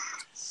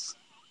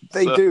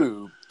 They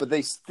do, but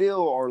they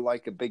still are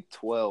like a Big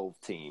 12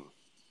 team,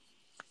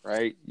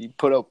 right? You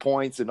put up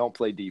points and don't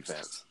play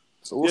defense.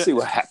 So we'll see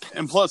what happens.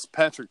 And plus,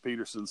 Patrick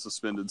Peterson's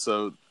suspended,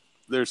 so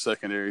their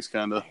secondary's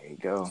kind of... There you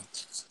go.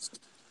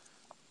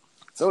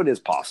 So it is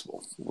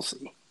possible. We'll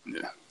see.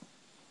 Yeah.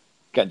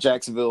 Got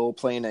Jacksonville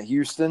playing at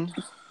Houston.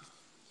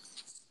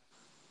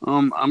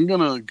 I'm going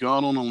to go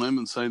out on a limb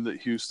and say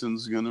that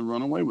Houston's going to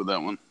run away with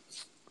that one.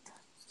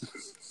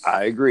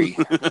 I agree.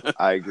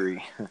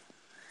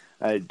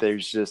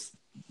 There's just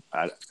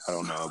I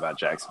don't know about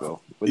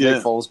Jacksonville with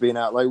Nick Foles being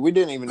out. Like, we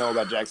didn't even know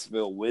about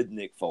Jacksonville with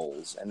Nick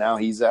Foles, and now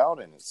he's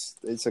out, and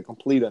it's a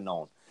complete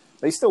unknown.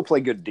 They still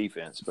play good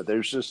defense, but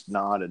there's just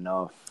not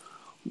enough.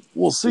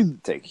 We'll see. To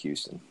take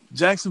Houston.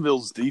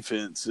 Jacksonville's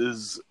defense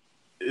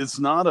it's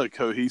not a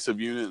cohesive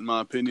unit in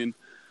my opinion.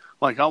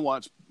 Like, I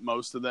watched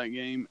most of that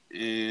game,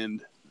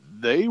 and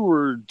they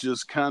were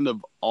just kind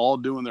of all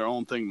doing their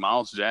own thing.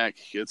 Miles Jack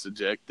gets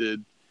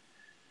ejected.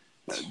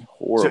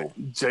 Horrible.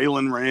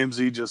 Jalen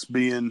Ramsey just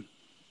being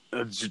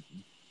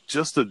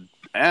just an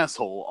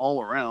asshole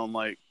all around.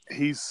 Like,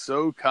 he's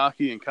so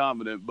cocky and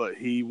confident, but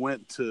he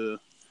went to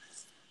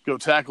go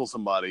tackle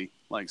somebody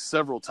like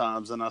several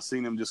times, and I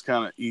seen him just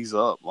kind of ease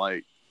up.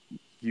 Like,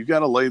 you got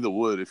to lay the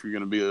wood if you're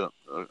going to be a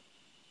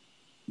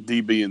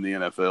DB in the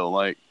NFL.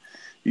 Like,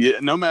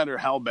 no matter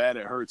how bad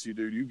it hurts you,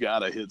 dude, you got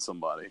to hit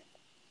somebody.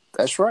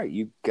 That's right.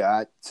 You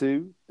got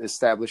to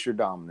establish your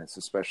dominance,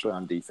 especially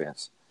on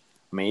defense.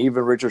 I mean,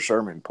 even Richard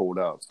Sherman pulled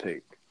out a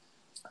pick.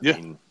 I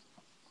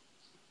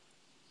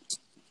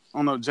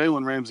don't know.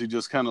 Jalen Ramsey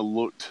just kind of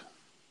looked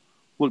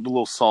a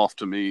little soft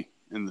to me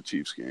in the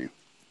Chiefs game.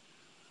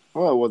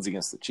 Well, it was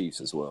against the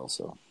Chiefs as well,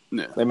 so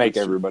they make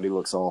everybody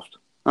look soft.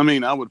 I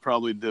mean, I would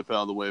probably dip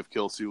out of the way if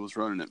Kelsey was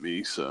running at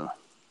me, so.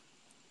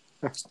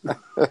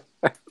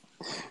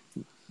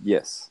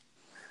 Yes.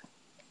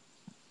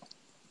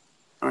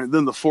 All right,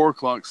 then the 4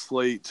 o'clock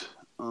slate.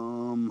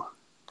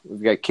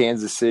 We've got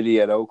Kansas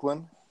City at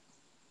Oakland.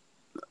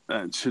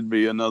 That should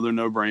be another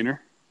no-brainer.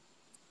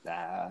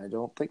 I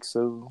don't think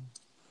so.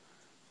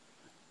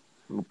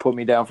 Put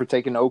me down for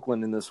taking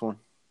Oakland in this one.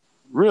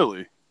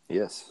 Really?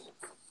 Yes.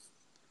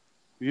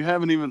 You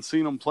haven't even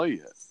seen them play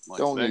yet.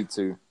 Don't need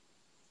to.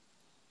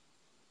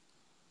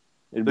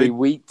 It'd be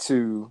week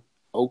 2.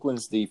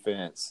 Oakland's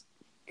defense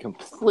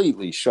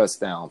completely shuts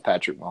down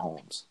Patrick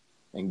Mahomes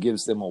and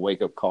gives them a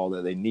wake-up call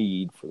that they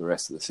need for the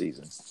rest of the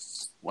season.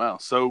 Wow.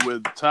 So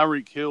with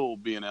Tyreek Hill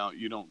being out,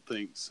 you don't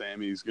think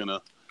Sammy's going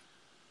to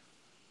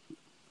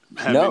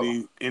have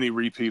any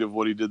repeat of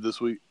what he did this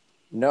week?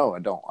 No, I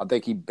don't. I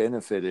think he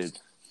benefited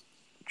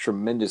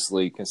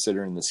tremendously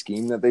considering the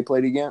scheme that they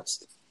played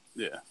against.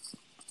 Yeah.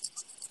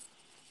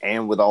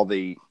 And with all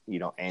the,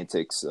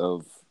 antics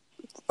of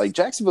like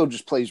Jacksonville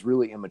just plays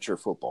really immature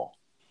football.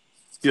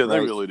 Yeah,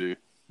 they really do.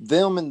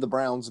 Them and the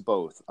Browns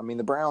both. I mean,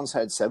 the Browns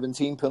had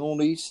 17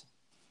 penalties.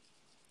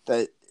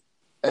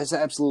 That's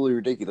absolutely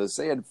ridiculous.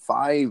 They had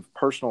 5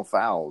 personal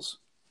fouls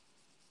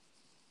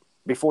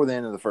before the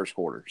end of the first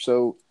quarter.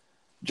 So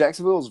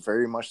Jacksonville is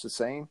very much the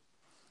same.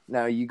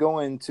 Now you go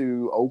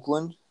into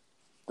Oakland,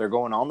 they're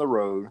going on the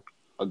road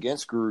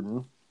against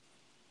Gruden.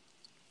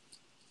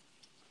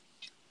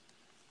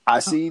 I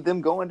see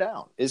them going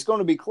down. It's going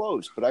to be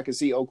close, but I can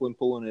see Oakland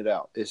pulling it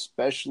out,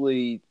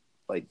 especially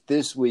like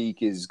this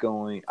week is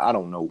going – I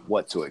don't know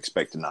what to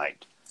expect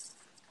tonight.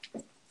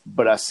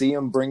 But I see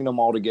them bringing them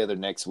all together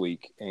next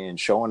week and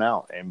showing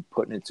out and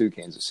putting it to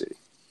Kansas City.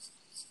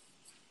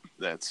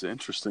 That's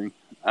interesting.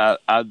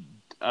 I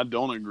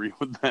don't agree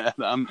with that.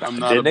 I'm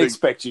not. Didn't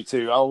expect you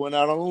to. I went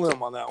out on a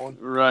limb on that one.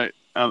 Right.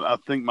 I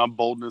think my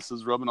boldness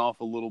is rubbing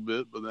off a little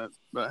bit,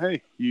 but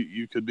hey,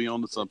 you could be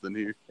onto something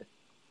here.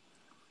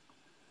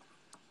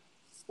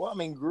 Well, I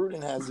mean,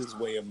 Gruden has his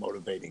way of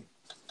motivating,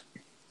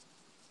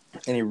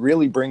 and he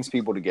really brings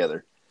people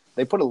together.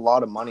 They put a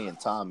lot of money and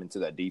time into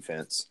that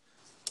defense.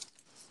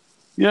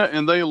 Yeah,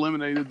 and they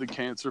eliminated the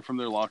cancer from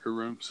their locker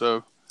room,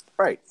 so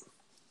right.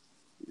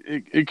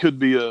 It could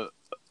be a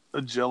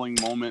gelling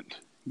moment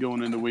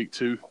going into week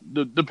 2,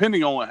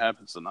 depending on what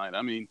happens tonight.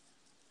 I mean,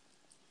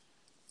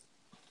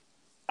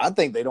 I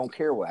think they don't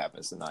care what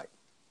happens tonight.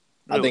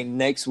 Really? I think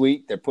next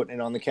week they're putting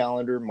it on the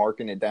calendar,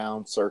 marking it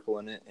down,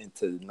 circling it, and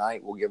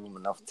tonight we'll give them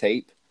enough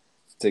tape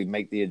to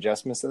make the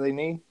adjustments that they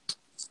need.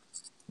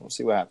 We'll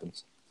see what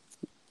happens.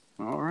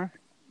 All right.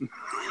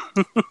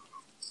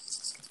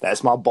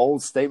 That's my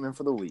bold statement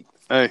for the week.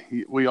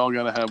 Hey, we all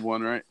got to have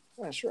one, right?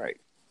 That's right.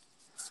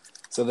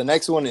 So the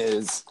next one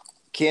is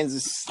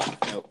Kansas.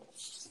 Nope.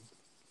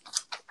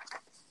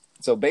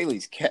 So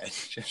Bailey's cat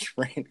just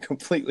ran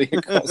completely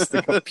across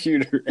the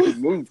computer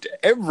and moved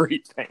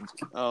everything.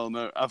 Oh,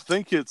 no. I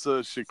think it's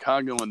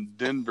Chicago and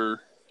Denver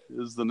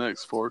is the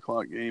next 4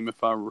 o'clock game,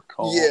 if I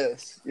recall.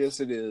 Yes,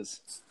 it is.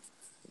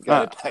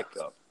 Got to pack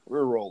up.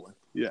 We're rolling.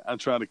 Yeah, I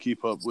try to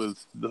keep up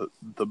with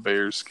the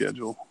Bears'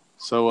 schedule.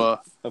 So,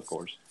 of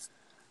course,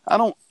 I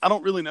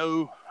don't really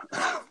know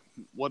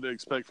what to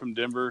expect from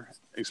Denver,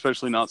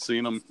 especially not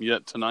seeing them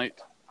yet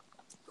tonight.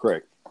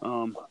 Correct.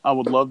 I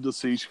would love to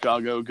see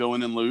Chicago go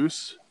in and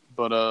lose,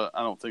 but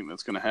I don't think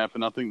that's going to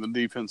happen. I think the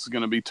defense is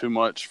going to be too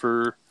much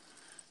for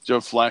Joe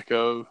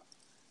Flacco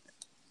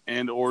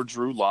and or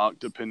Drew Lock,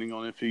 depending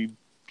on if he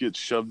gets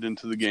shoved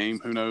into the game.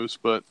 Who knows?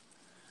 But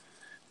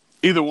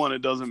either one,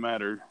 it doesn't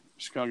matter.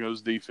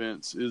 Chicago's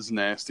defense is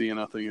nasty,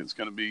 and I think it's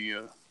going to be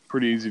a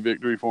pretty easy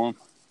victory for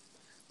them.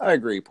 I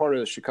agree. Part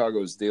of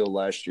Chicago's deal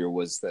last year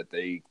was that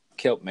they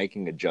kept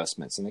making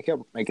adjustments, and they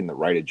kept making the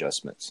right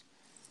adjustments.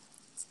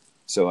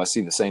 So I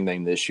see the same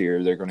thing this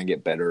year. They're going to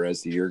get better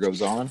as the year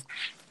goes on.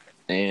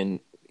 And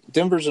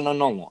Denver's an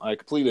unknown one. I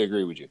completely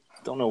agree with you.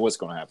 Don't know what's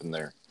going to happen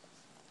there.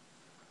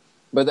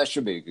 But that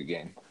should be a good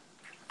game.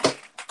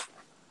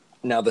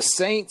 Now, the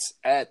Saints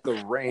at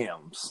the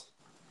Rams.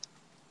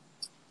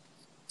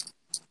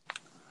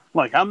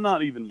 Like, I'm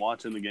not even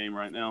watching the game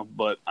right now,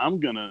 but I'm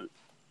going to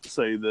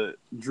say that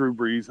Drew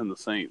Brees and the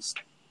Saints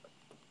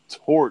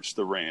torched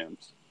the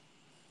Rams.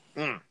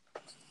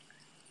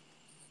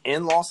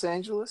 In Los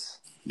Angeles?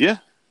 Yeah.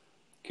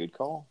 Good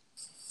call.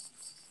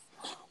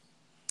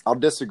 I'll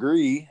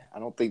disagree. I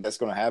don't think that's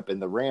going to happen.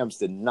 The Rams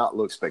did not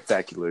look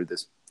spectacular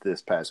this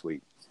past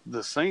week.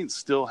 The Saints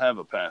still have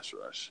a pass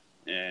rush.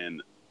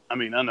 And, I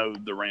mean, I know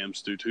the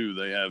Rams do too.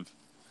 They have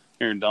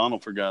Aaron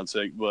Donald, for God's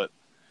sake. But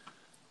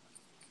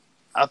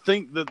I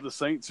think that the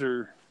Saints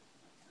are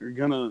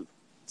going to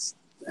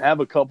have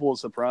a couple of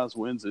surprise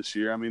wins this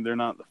year. I mean, they're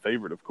not the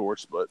favorite, of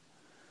course, but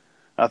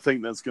I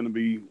think that's going to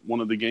be one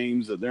of the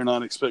games that they're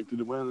not expected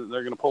to win that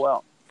they're going to pull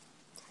out.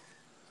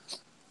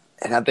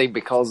 And I think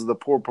because of the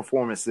poor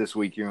performance this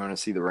week, you're going to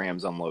see the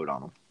Rams unload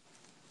on them.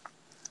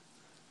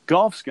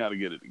 Goff's got to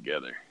get it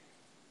together.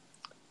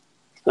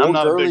 Or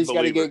Gurley's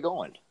got to get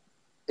going.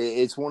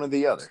 It's one or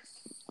the other.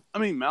 I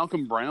mean,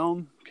 Malcolm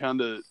Brown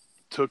kind of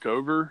took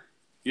over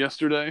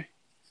yesterday.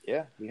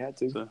 Yeah, he had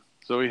to.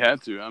 So he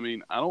had to. I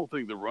mean, I don't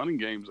think the running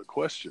game's a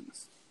question.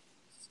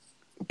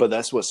 But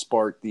that's what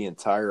sparked the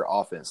entire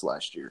offense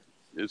last year.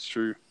 It's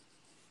true.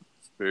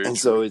 Very and true.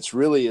 So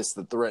it's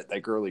the threat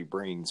that Gurley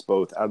brings,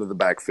 both out of the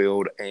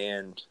backfield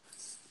and,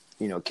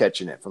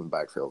 catching it from the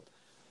backfield.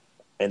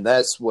 And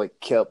that's what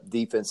kept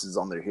defenses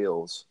on their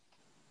heels.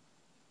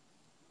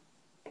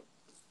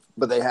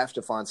 But they have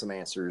to find some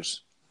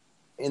answers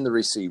in the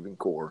receiving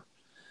core.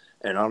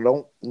 And I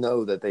don't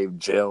know that they've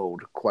gelled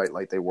quite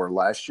like they were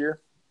last year.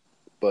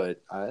 but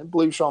I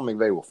believe Sean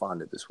McVay will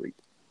find it this week.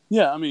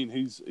 Yeah, I mean,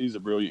 he's a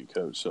brilliant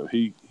coach, so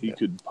he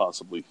could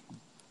possibly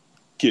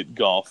get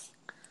Goff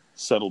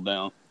settled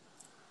down.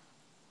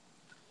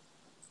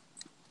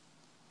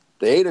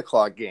 The 8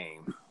 o'clock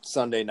game,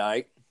 Sunday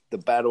night, the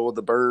Battle of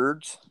the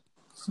Birds.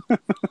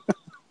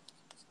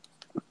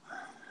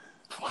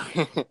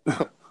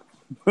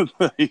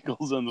 The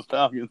Eagles and the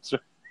Falcons.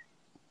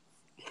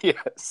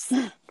 Yes.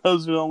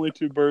 Those are the only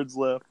two birds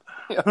left.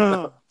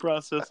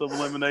 Process of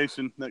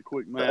elimination, that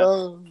quick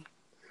math.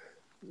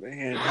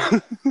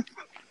 Man.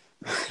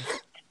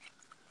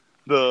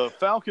 The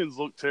Falcons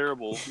looked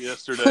terrible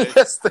yesterday.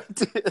 Yes, they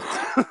did.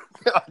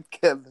 God,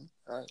 Kevin.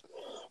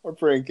 Our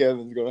friend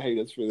Kevin's going to hate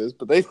us for this,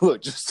 but they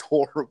look just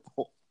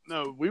horrible.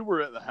 No, we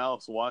were at the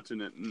house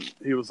watching it, and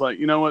he was like,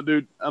 you know what,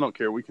 dude? I don't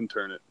care. We can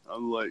turn it. I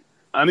was like,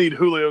 I need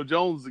Julio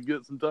Jones to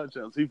get some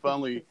touchdowns. He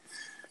finally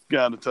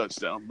got a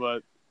touchdown,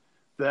 but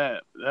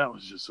that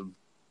was just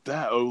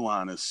that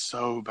O-line is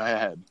so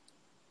bad.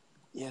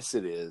 Yes,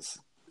 it is.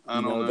 I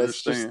don't understand.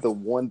 That's just the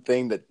one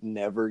thing that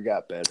never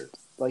got better.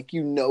 Like,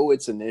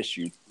 it's an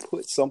issue.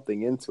 Put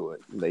something into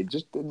it. And they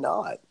just did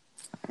not.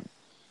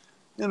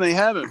 And they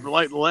haven't for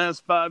like the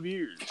last 5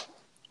 years.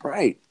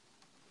 Right.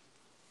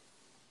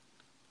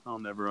 I'll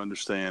never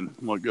understand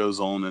what goes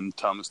on in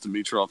Thomas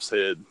Dimitrov's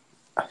head.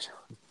 I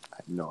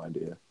have no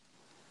idea.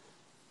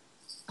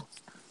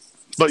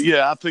 But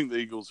yeah, I think the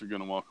Eagles are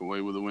going to walk away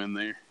with a win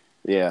there.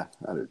 Yeah,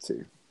 I do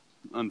too.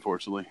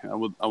 Unfortunately, I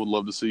would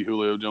love to see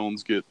Julio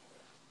Jones get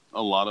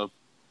a lot of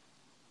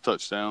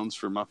touchdowns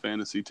for my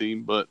fantasy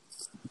team, but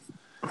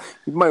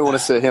you might want to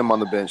sit him on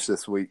the bench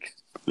this week.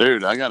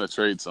 Dude, I got to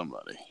trade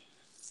somebody.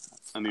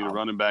 I need a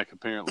running back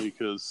apparently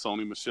because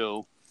Sony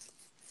Michel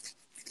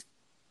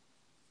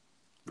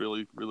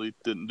really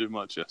didn't do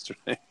much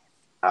yesterday.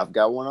 I've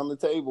got one on the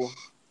table.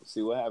 We'll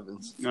see what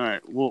happens. All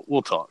right,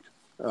 we'll talk.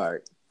 All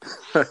right.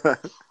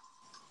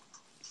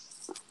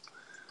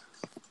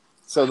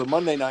 So the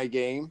Monday night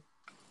game,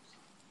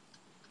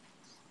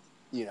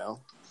 who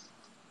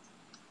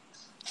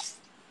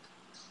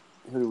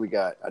do we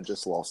got? I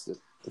just lost it.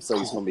 Looks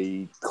like it's going to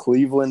be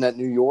Cleveland at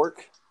New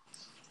York.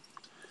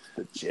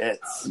 The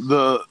Jets.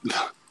 The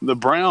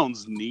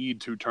Browns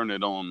need to turn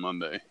it on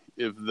Monday.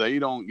 If they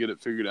don't get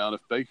it figured out,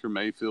 if Baker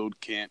Mayfield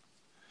can't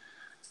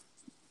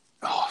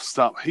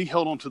stop. He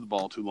held on to the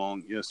ball too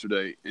long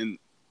yesterday, and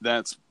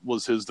that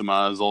was his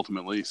demise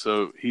ultimately.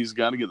 So he's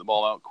got to get the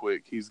ball out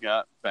quick. He's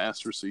got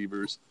fast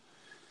receivers.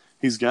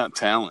 He's got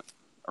talent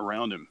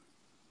around him.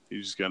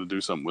 He's just got to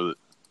do something with it.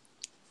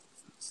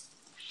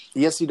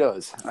 Yes, he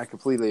does. I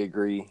completely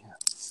agree.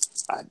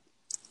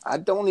 I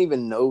don't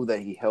even know that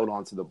he held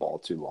on to the ball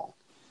too long.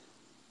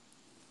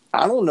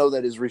 I don't know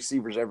that his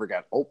receivers ever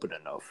got open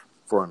enough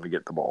for him to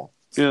get the ball.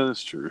 Yeah,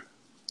 that's true.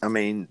 I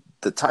mean,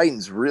 the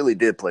Titans really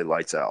did play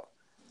lights out.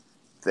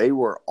 They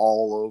were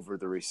all over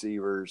the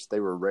receivers.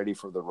 They were ready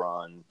for the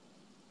run.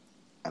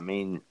 I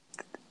mean,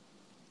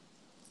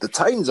 the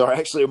Titans are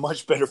actually a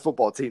much better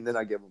football team than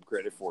I give them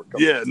credit for.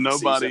 Yeah,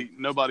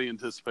 nobody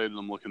anticipated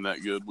them looking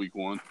that good week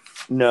one.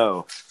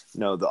 No,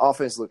 the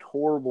offense looked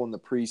horrible in the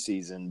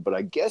preseason, but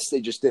I guess they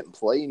just didn't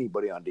play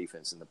anybody on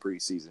defense in the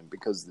preseason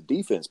because the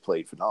defense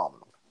played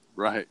phenomenal.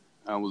 Right.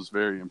 I was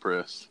very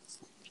impressed.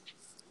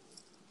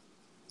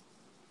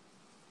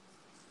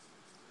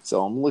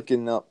 So I'm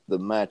looking up the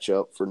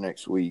matchup for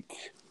next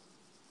week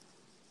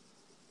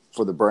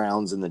for the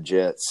Browns and the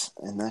Jets,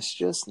 and that's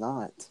just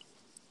not.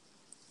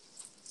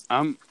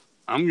 I'm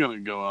going to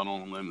go out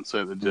on a limb and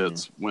say the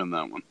Jets win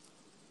that one.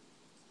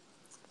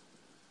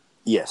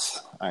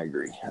 Yes, I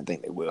agree. I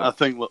think they will. I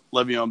think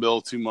Le'Veon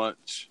Bell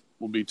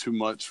will be too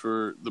much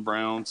for the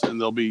Browns, and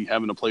they'll be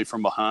having to play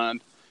from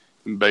behind,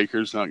 and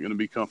Baker's not going to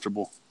be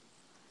comfortable.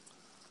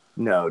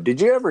 No. Did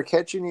you ever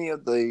catch any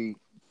of the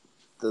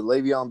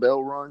Le'Veon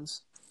Bell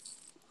runs?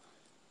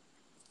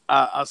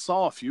 I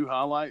saw a few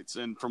highlights,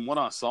 and from what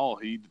I saw,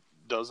 he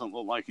doesn't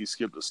look like he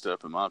skipped a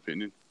step, in my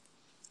opinion.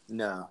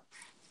 No,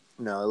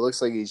 it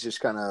looks like he's just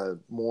kind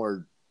of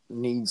more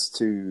needs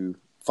to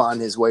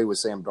find his way with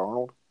Sam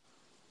Darnold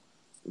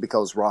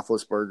because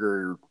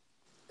Roethlisberger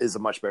is a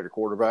much better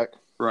quarterback.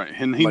 Right,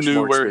 and he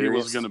knew where he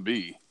was going to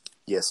be.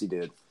 Yes, he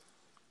did.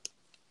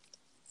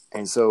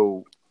 And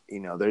so,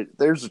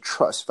 there's a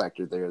trust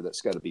factor there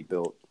that's got to be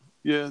built.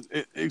 Yeah,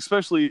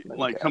 especially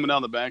coming out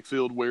of the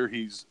backfield where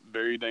he's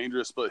very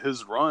dangerous, but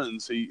his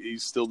runs,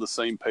 he's still the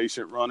same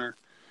patient runner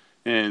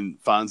and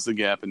finds the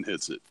gap and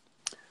hits it.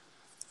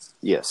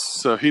 Yes.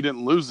 So he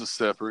didn't lose a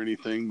step or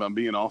anything by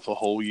being off a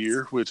whole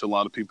year, which a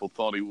lot of people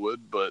thought he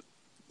would, but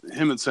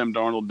him and Sam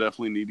Darnold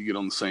definitely need to get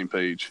on the same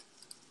page.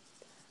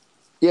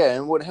 Yeah,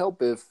 and it would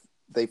help if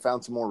they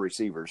found some more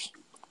receivers.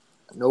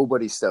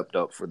 Nobody stepped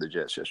up for the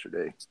Jets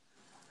yesterday.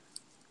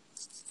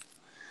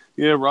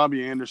 Yeah,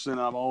 Robbie Anderson,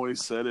 I've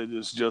always said it,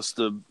 is just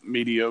a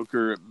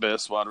mediocre at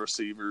best wide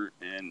receiver,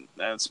 and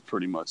that's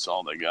pretty much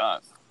all they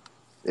got.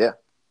 Yeah.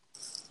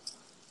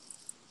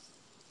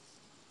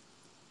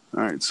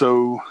 All right,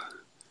 so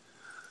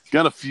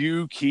got a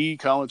few key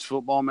college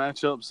football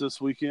matchups this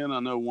weekend. I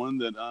know one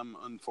that I'm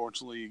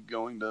unfortunately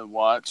going to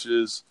watch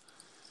is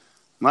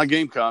My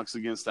Gamecocks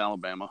against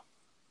Alabama.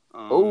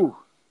 Oh,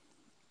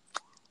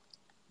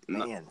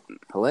 man.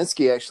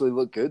 Helinski actually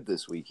looked good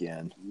this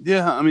weekend.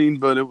 Yeah, I mean,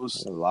 but it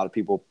was... A lot of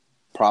people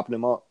propping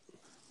him up.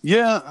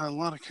 Yeah, a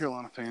lot of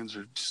Carolina fans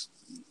are just...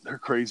 They're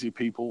crazy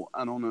people.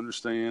 I don't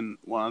understand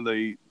why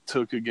they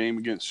took a game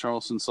against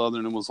Charleston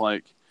Southern and was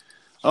like,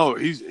 oh,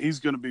 he's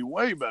going to be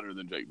way better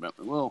than Jake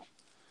Bentley. Well,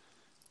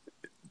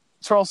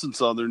 Charleston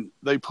Southern,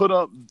 they put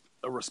up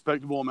a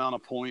respectable amount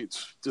of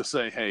points to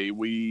say, hey,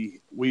 we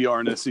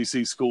are an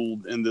SEC school,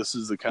 and this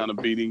is the kind of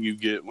beating you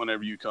get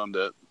whenever you come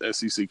to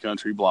SEC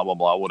country, blah, blah,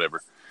 blah,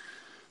 whatever.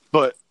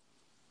 But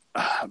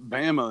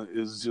Bama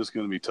is just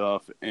going to be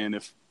tough. And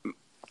if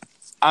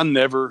I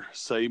never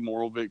say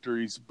moral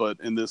victories, but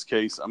in this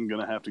case, I'm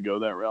going to have to go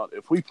that route.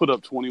 If we put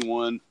up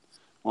 21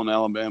 on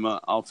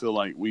Alabama, I'll feel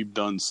like we've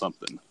done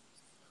something.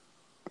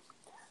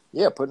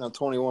 Yeah, putting up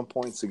 21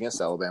 points against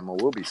Alabama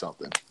will be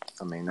something.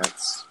 I mean,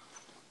 that's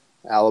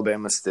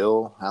Alabama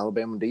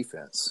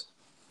defense,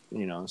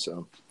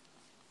 so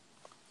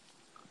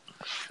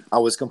I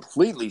was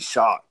completely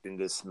shocked and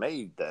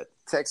dismayed that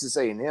Texas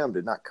A&M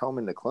did not come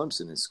into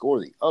Clemson and score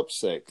the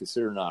upset,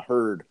 considering I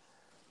heard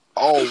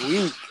all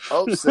week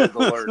upset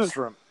alerts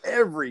from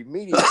every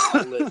media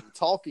outlet and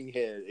talking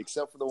head,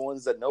 except for the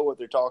ones that know what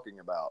they're talking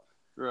about.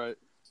 Right.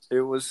 It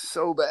was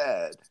so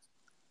bad.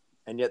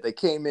 And yet they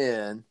came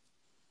in,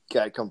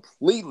 got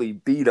completely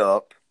beat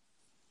up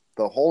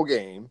the whole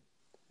game.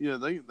 Yeah,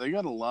 they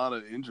got a lot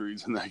of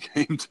injuries in that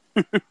game,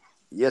 too.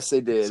 Yes,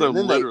 they did. So and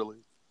then literally.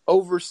 They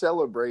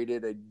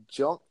over-celebrated a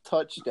jump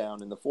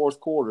touchdown in the fourth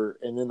quarter,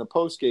 and then the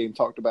post-game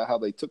talked about how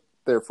they took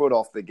their foot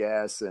off the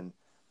gas, and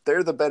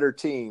they're the better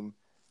team.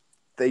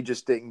 They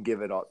just didn't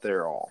give it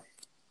their all.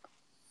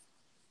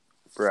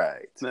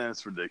 Right.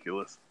 That's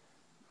ridiculous.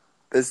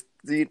 That's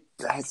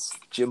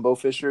Jimbo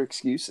Fisher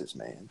excuses,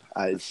 man.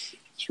 It's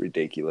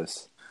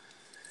ridiculous.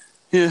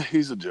 Yeah,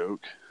 he's a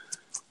joke.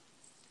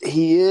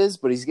 He is,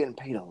 but he's getting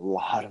paid a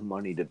lot of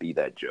money to be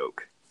that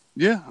joke.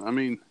 Yeah, I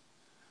mean,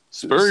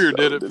 Spurrier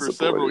did it for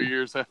several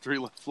years after he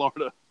left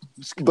Florida. I'm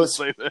just going to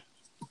say that.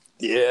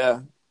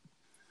 Yeah.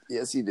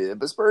 Yes, he did.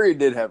 But Spurrier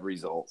did have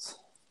results.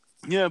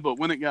 Yeah, but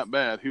when it got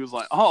bad, he was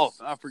like, oh,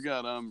 I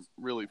forgot I'm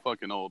really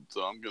fucking old,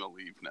 so I'm going to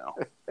leave now.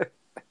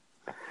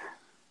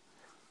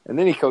 And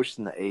then he coached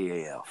in the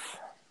AAF.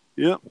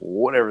 Yep.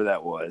 Whatever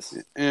that was.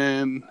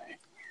 And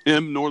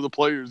him nor the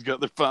players got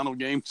their final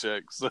game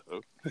check, so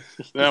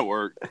that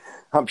worked.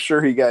 I'm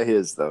sure he got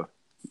his, though.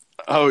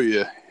 Oh,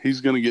 yeah.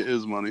 He's going to get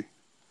his money.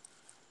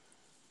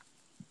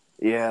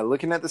 Yeah,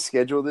 looking at the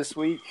schedule this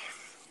week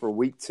for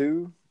week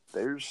 2,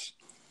 there's,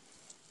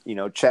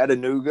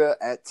 Chattanooga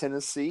at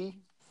Tennessee.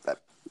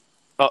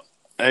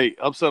 Hey,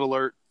 upset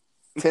alert.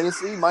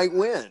 Tennessee might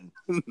win.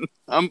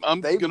 I'm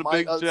going to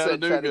pick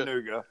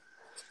Chattanooga.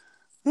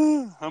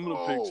 I'm going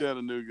to pick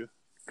Chattanooga.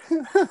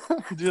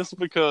 Just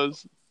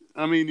because,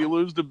 I mean, you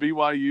lose to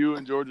BYU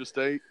and Georgia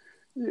State.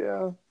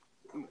 Yeah.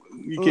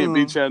 You can't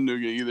beat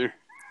Chattanooga either.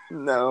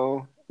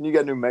 No. You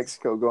got New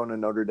Mexico going to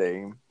Notre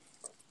Dame.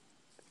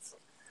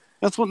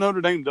 That's what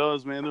Notre Dame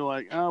does, man. They're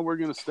like, we're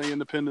going to stay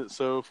independent,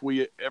 so if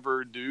we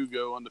ever do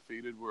go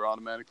undefeated, we're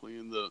automatically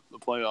in the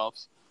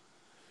playoffs.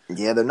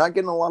 Yeah, they're not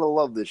getting a lot of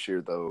love this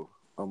year, though,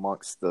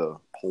 amongst the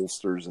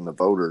pollsters and the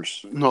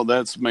voters. No,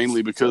 that's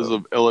mainly because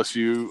of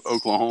LSU,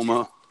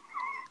 Oklahoma.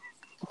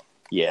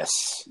 Yes.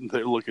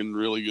 They're looking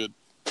really good.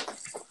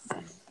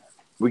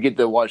 We get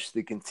to watch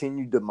the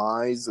continued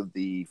demise of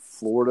the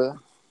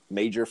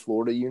major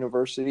Florida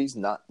universities,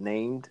 not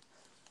named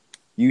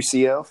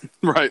UCF.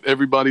 Right,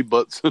 everybody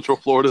but Central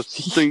Florida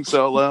thinks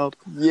out loud.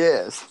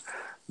 Yes.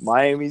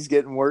 Miami's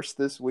getting worse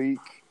this week.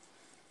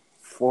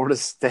 Florida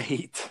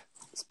State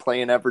is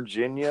playing at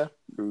Virginia.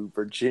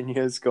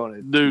 Virginia is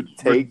going to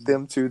take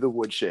them to the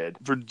woodshed.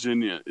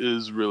 Virginia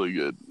is really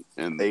good.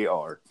 And they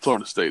are.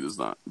 Florida State is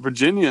not.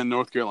 Virginia and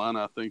North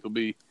Carolina, I think, will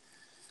be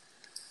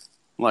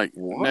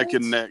neck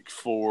and neck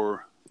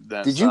for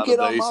that. Did you get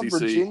on my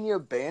Virginia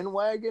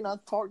bandwagon I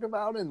talked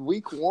about in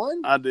week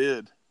 1? I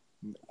did.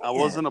 I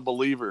wasn't a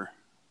believer,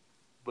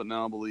 but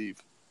now I believe.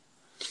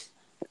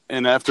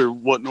 And after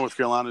what North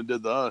Carolina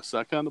did to us,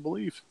 I kind of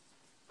believe.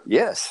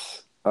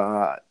 Yes.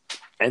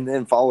 And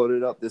then followed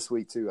it up this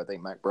week, too. I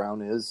think Mac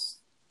Brown is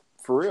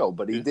for real.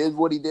 But he did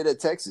what he did at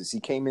Texas. He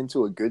came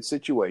into a good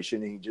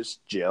situation, and he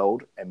just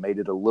gelled and made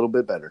it a little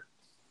bit better.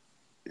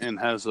 And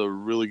has a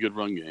really good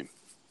run game.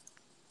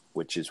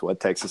 Which is what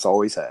Texas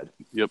always had.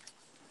 Yep.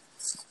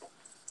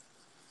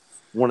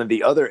 One of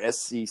the other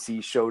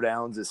SEC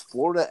showdowns is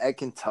Florida at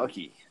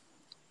Kentucky.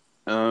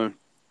 I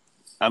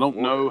don't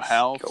know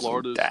how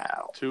Florida's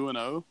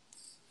 2-0.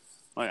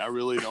 I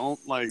really don't.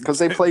 Because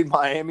they played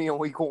Miami in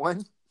week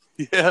 1?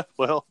 Yeah,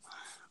 well,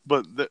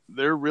 but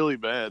they're really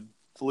bad.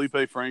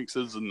 Felipe Franks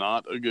is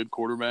not a good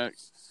quarterback.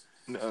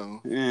 No.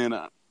 And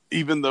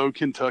even though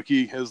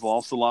Kentucky has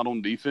lost a lot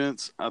on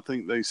defense, I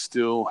think they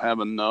still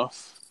have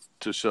enough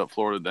to shut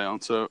Florida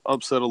down. So,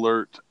 upset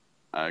alert,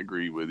 I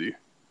agree with you.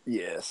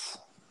 Yes.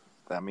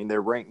 I mean,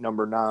 they're ranked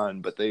number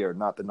 9, but they are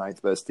not the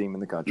 9th best team in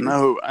the country.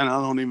 No, and I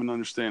don't even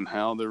understand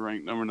how they're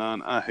ranked number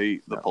 9. I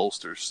hate the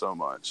pollsters so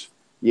much.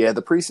 Yeah,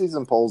 the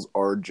preseason polls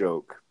are a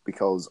joke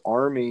because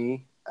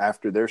Army,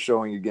 after their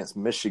showing against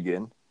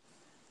Michigan,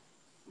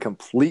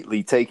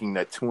 completely taking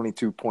that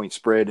 22-point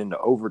spread into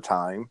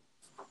overtime.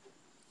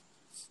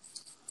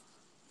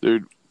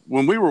 Dude,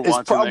 when we were watching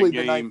it's probably that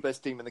the game 9th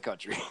best team in the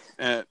country.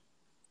 at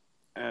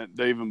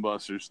Dave &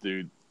 Buster's,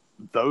 dude,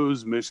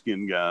 those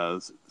Michigan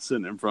guys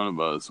sitting in front of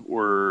us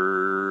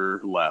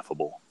were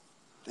laughable.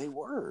 They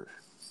were.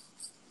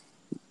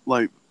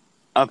 Like,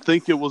 I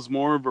think it was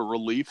more of a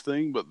relief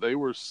thing, but they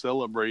were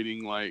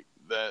celebrating like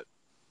that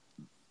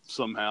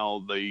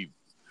somehow they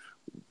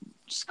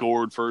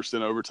scored first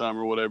in overtime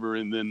or whatever,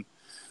 and then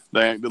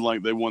they acted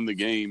like they won the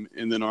game,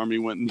 and then Army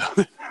went and done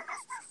it.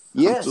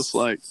 Yes. Just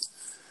like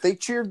they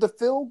cheered the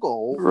field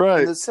goal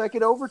right in the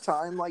second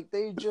overtime like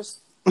they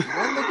just won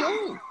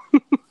the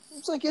game.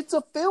 It's like it's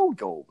a field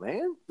goal,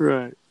 man.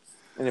 Right.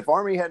 And if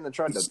Army hadn't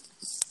tried to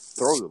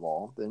throw the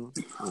ball, then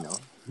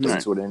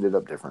things would have ended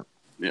up different.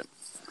 Yep.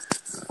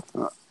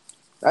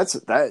 That's.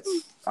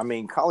 I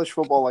mean, college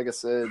football, like I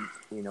said,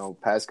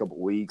 past couple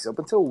weeks up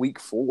until week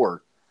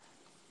 4,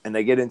 and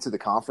they get into the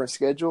conference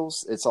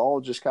schedules. It's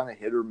all just kind of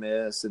hit or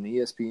miss, and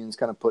ESPN's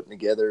kind of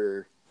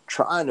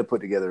trying to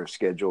put together a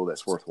schedule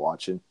that's worth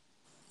watching.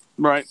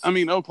 Right. I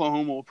mean,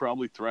 Oklahoma will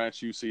probably thrash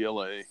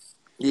UCLA.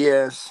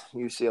 Yes,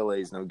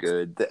 UCLA is no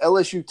good. The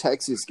LSU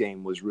Texas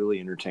game was really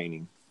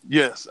entertaining.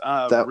 Yes,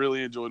 I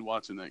really enjoyed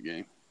watching that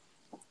game.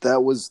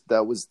 That was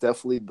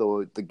definitely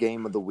the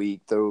game of the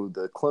week. Though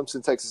the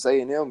Clemson Texas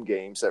A&M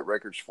game set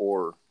records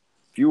for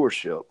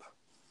viewership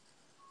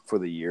for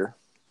the year.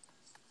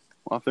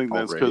 Well, I think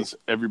that's because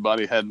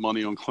everybody had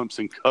money on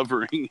Clemson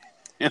covering,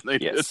 and they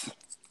did.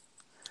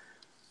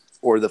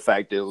 Or the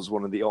fact it was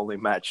one of the only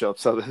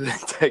matchups other than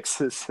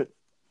Texas.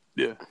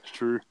 Yeah, it's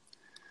true.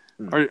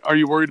 Are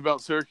you worried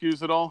about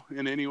Syracuse at all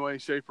in any way,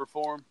 shape, or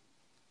form?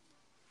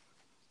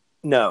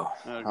 No,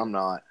 okay. I'm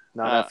not.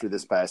 Not after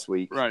this past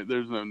week. Right,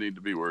 there's no need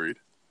to be worried.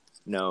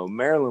 No,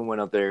 Maryland went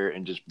up there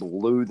and just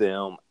blew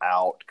them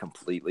out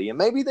completely. And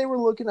maybe they were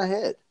looking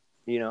ahead.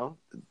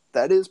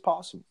 That is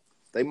possible.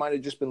 They might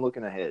have just been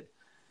looking ahead.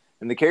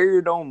 And the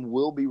Carrier Dome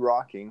will be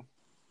rocking.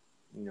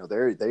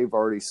 They've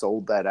already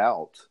sold that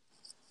out.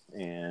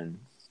 And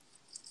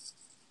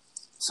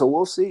so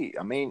we'll see.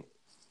 I mean,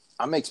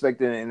 I'm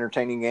expecting an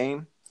entertaining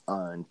game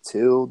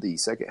until the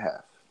second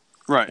half.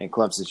 Right. And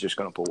Clemson's just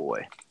going to pull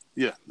away.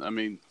 Yeah, I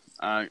mean,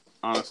 I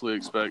honestly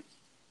expect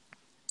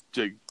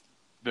Jake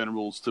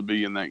Venables to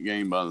be in that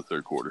game by the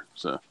third quarter.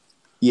 So,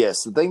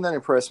 yes, the thing that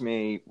impressed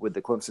me with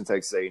the Clemson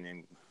Texas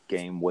A&M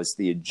game was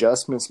the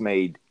adjustments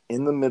made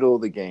in the middle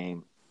of the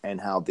game and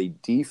how the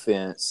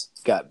defense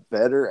got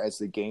better as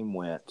the game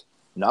went.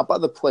 Not by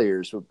the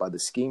players, but by the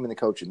scheme and the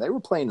coaching. They were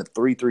playing a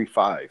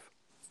 3-3-5.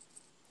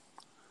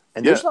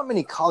 And there's not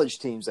many college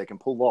teams that can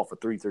pull off a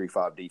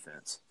 3-3-5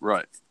 defense.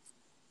 Right.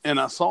 And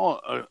I saw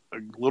a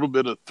little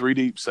bit of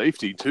 3-deep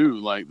safety, too.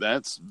 Like,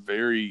 that's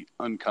very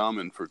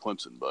uncommon for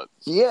Clemson. But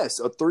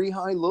yes, a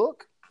 3-high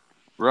look.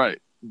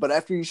 Right. But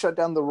after you shut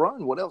down the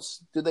run, what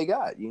else do they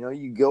got?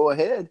 You go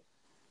ahead,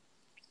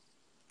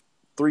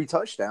 3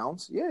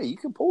 touchdowns. Yeah, you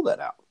can pull that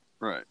out.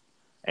 Right.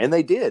 And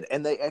they did,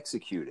 and they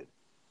executed.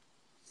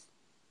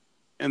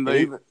 And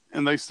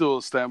they still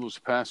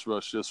established pass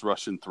rush, just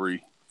rushing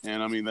 3.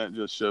 And, I mean, that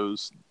just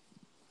shows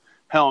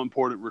how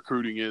important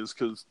recruiting is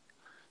because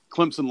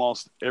Clemson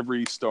lost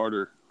every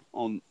starter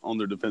on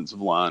their defensive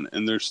line,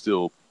 and they're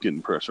still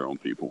getting pressure on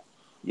people.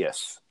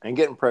 Yes, and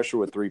getting pressure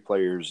with 3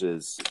 players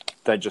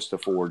that just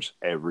affords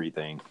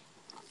everything.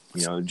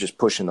 Just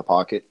pushing the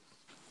pocket.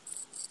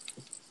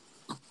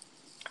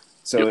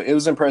 So It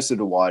was impressive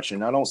to watch,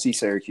 and I don't see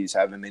Syracuse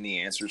having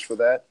many answers for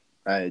that.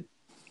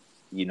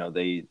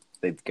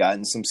 They've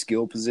gotten some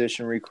skill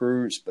position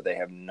recruits, but they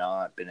have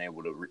not been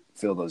able to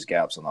fill those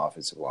gaps on the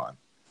offensive line.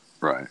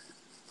 Right.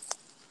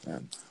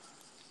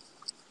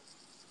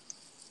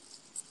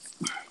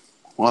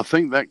 Well, I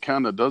think that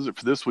kind of does it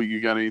for this week. You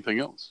got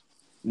anything else?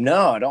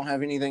 No, I don't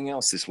have anything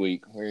else this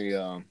week.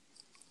 We're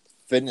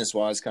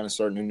fitness-wise kind of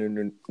starting a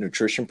new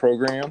nutrition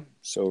program.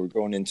 So we're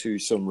going into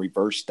some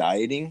reverse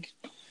dieting,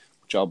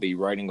 which I'll be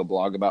writing a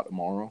blog about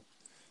tomorrow.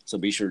 So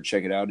be sure to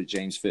check it out at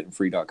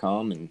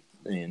jamesfitandfree.com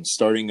and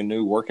starting a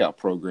new workout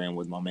program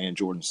with my man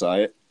Jordan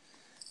Syatt.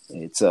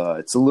 It's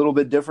a little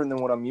bit different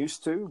than what I'm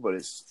used to, but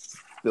it's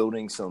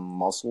building some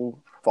muscle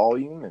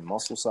volume and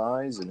muscle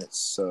size, and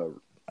it's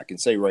I can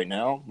say right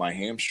now my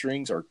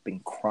hamstrings are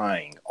been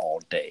crying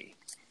all day.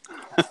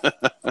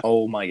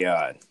 Oh my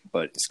god!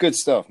 But it's good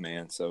stuff,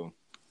 man. So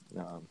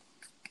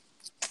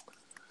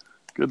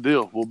good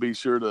deal. We'll be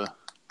sure to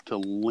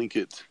link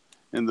it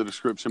in the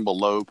description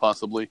below,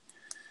 possibly.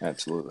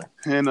 Absolutely.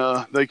 And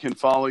they can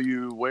follow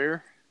you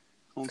where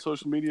on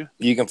social media?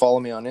 You can follow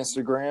me on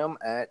Instagram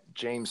at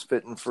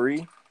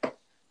JamesFitandFree.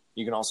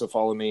 You can also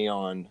follow me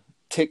on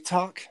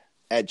TikTok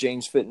at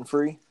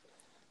JamesFitandFree,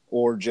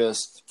 or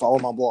just follow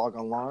my blog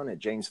online at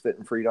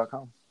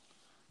jamesfitandfree.com.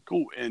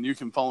 Cool. And you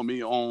can follow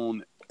me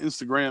on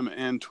Instagram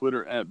and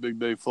Twitter at Big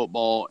Day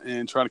Football,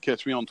 and try to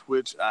catch me on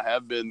Twitch. I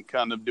have been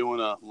kind of doing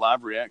a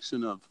live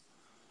reaction of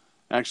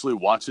actually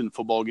watching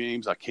football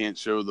games. I can't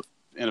show the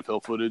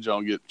NFL footage.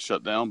 I'll get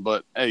shut down.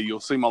 But, hey, you'll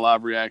see my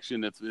live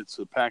reaction. If it's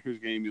a Packers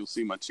game, you'll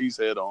see my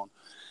cheesehead on.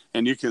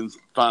 And you can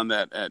find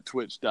that at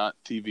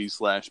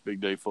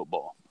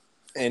twitch.tv/BigDayFootball.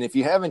 And if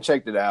you haven't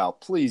checked it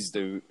out, please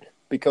do,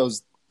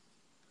 because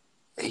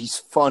he's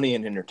funny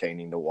and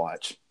entertaining to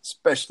watch,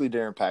 especially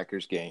during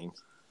Packers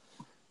games.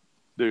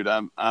 Dude,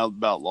 I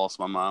about lost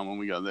my mind when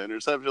we got the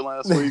interception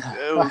last week.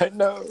 I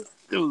know.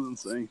 It was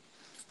insane.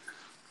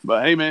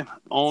 But, hey, man,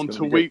 on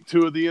to week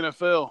 2 of the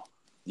NFL.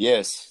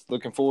 Yes.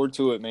 Looking forward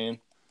to it, man.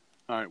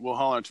 All right, we'll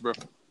holler at you, bro.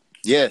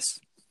 Yes.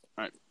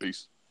 All right,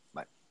 peace.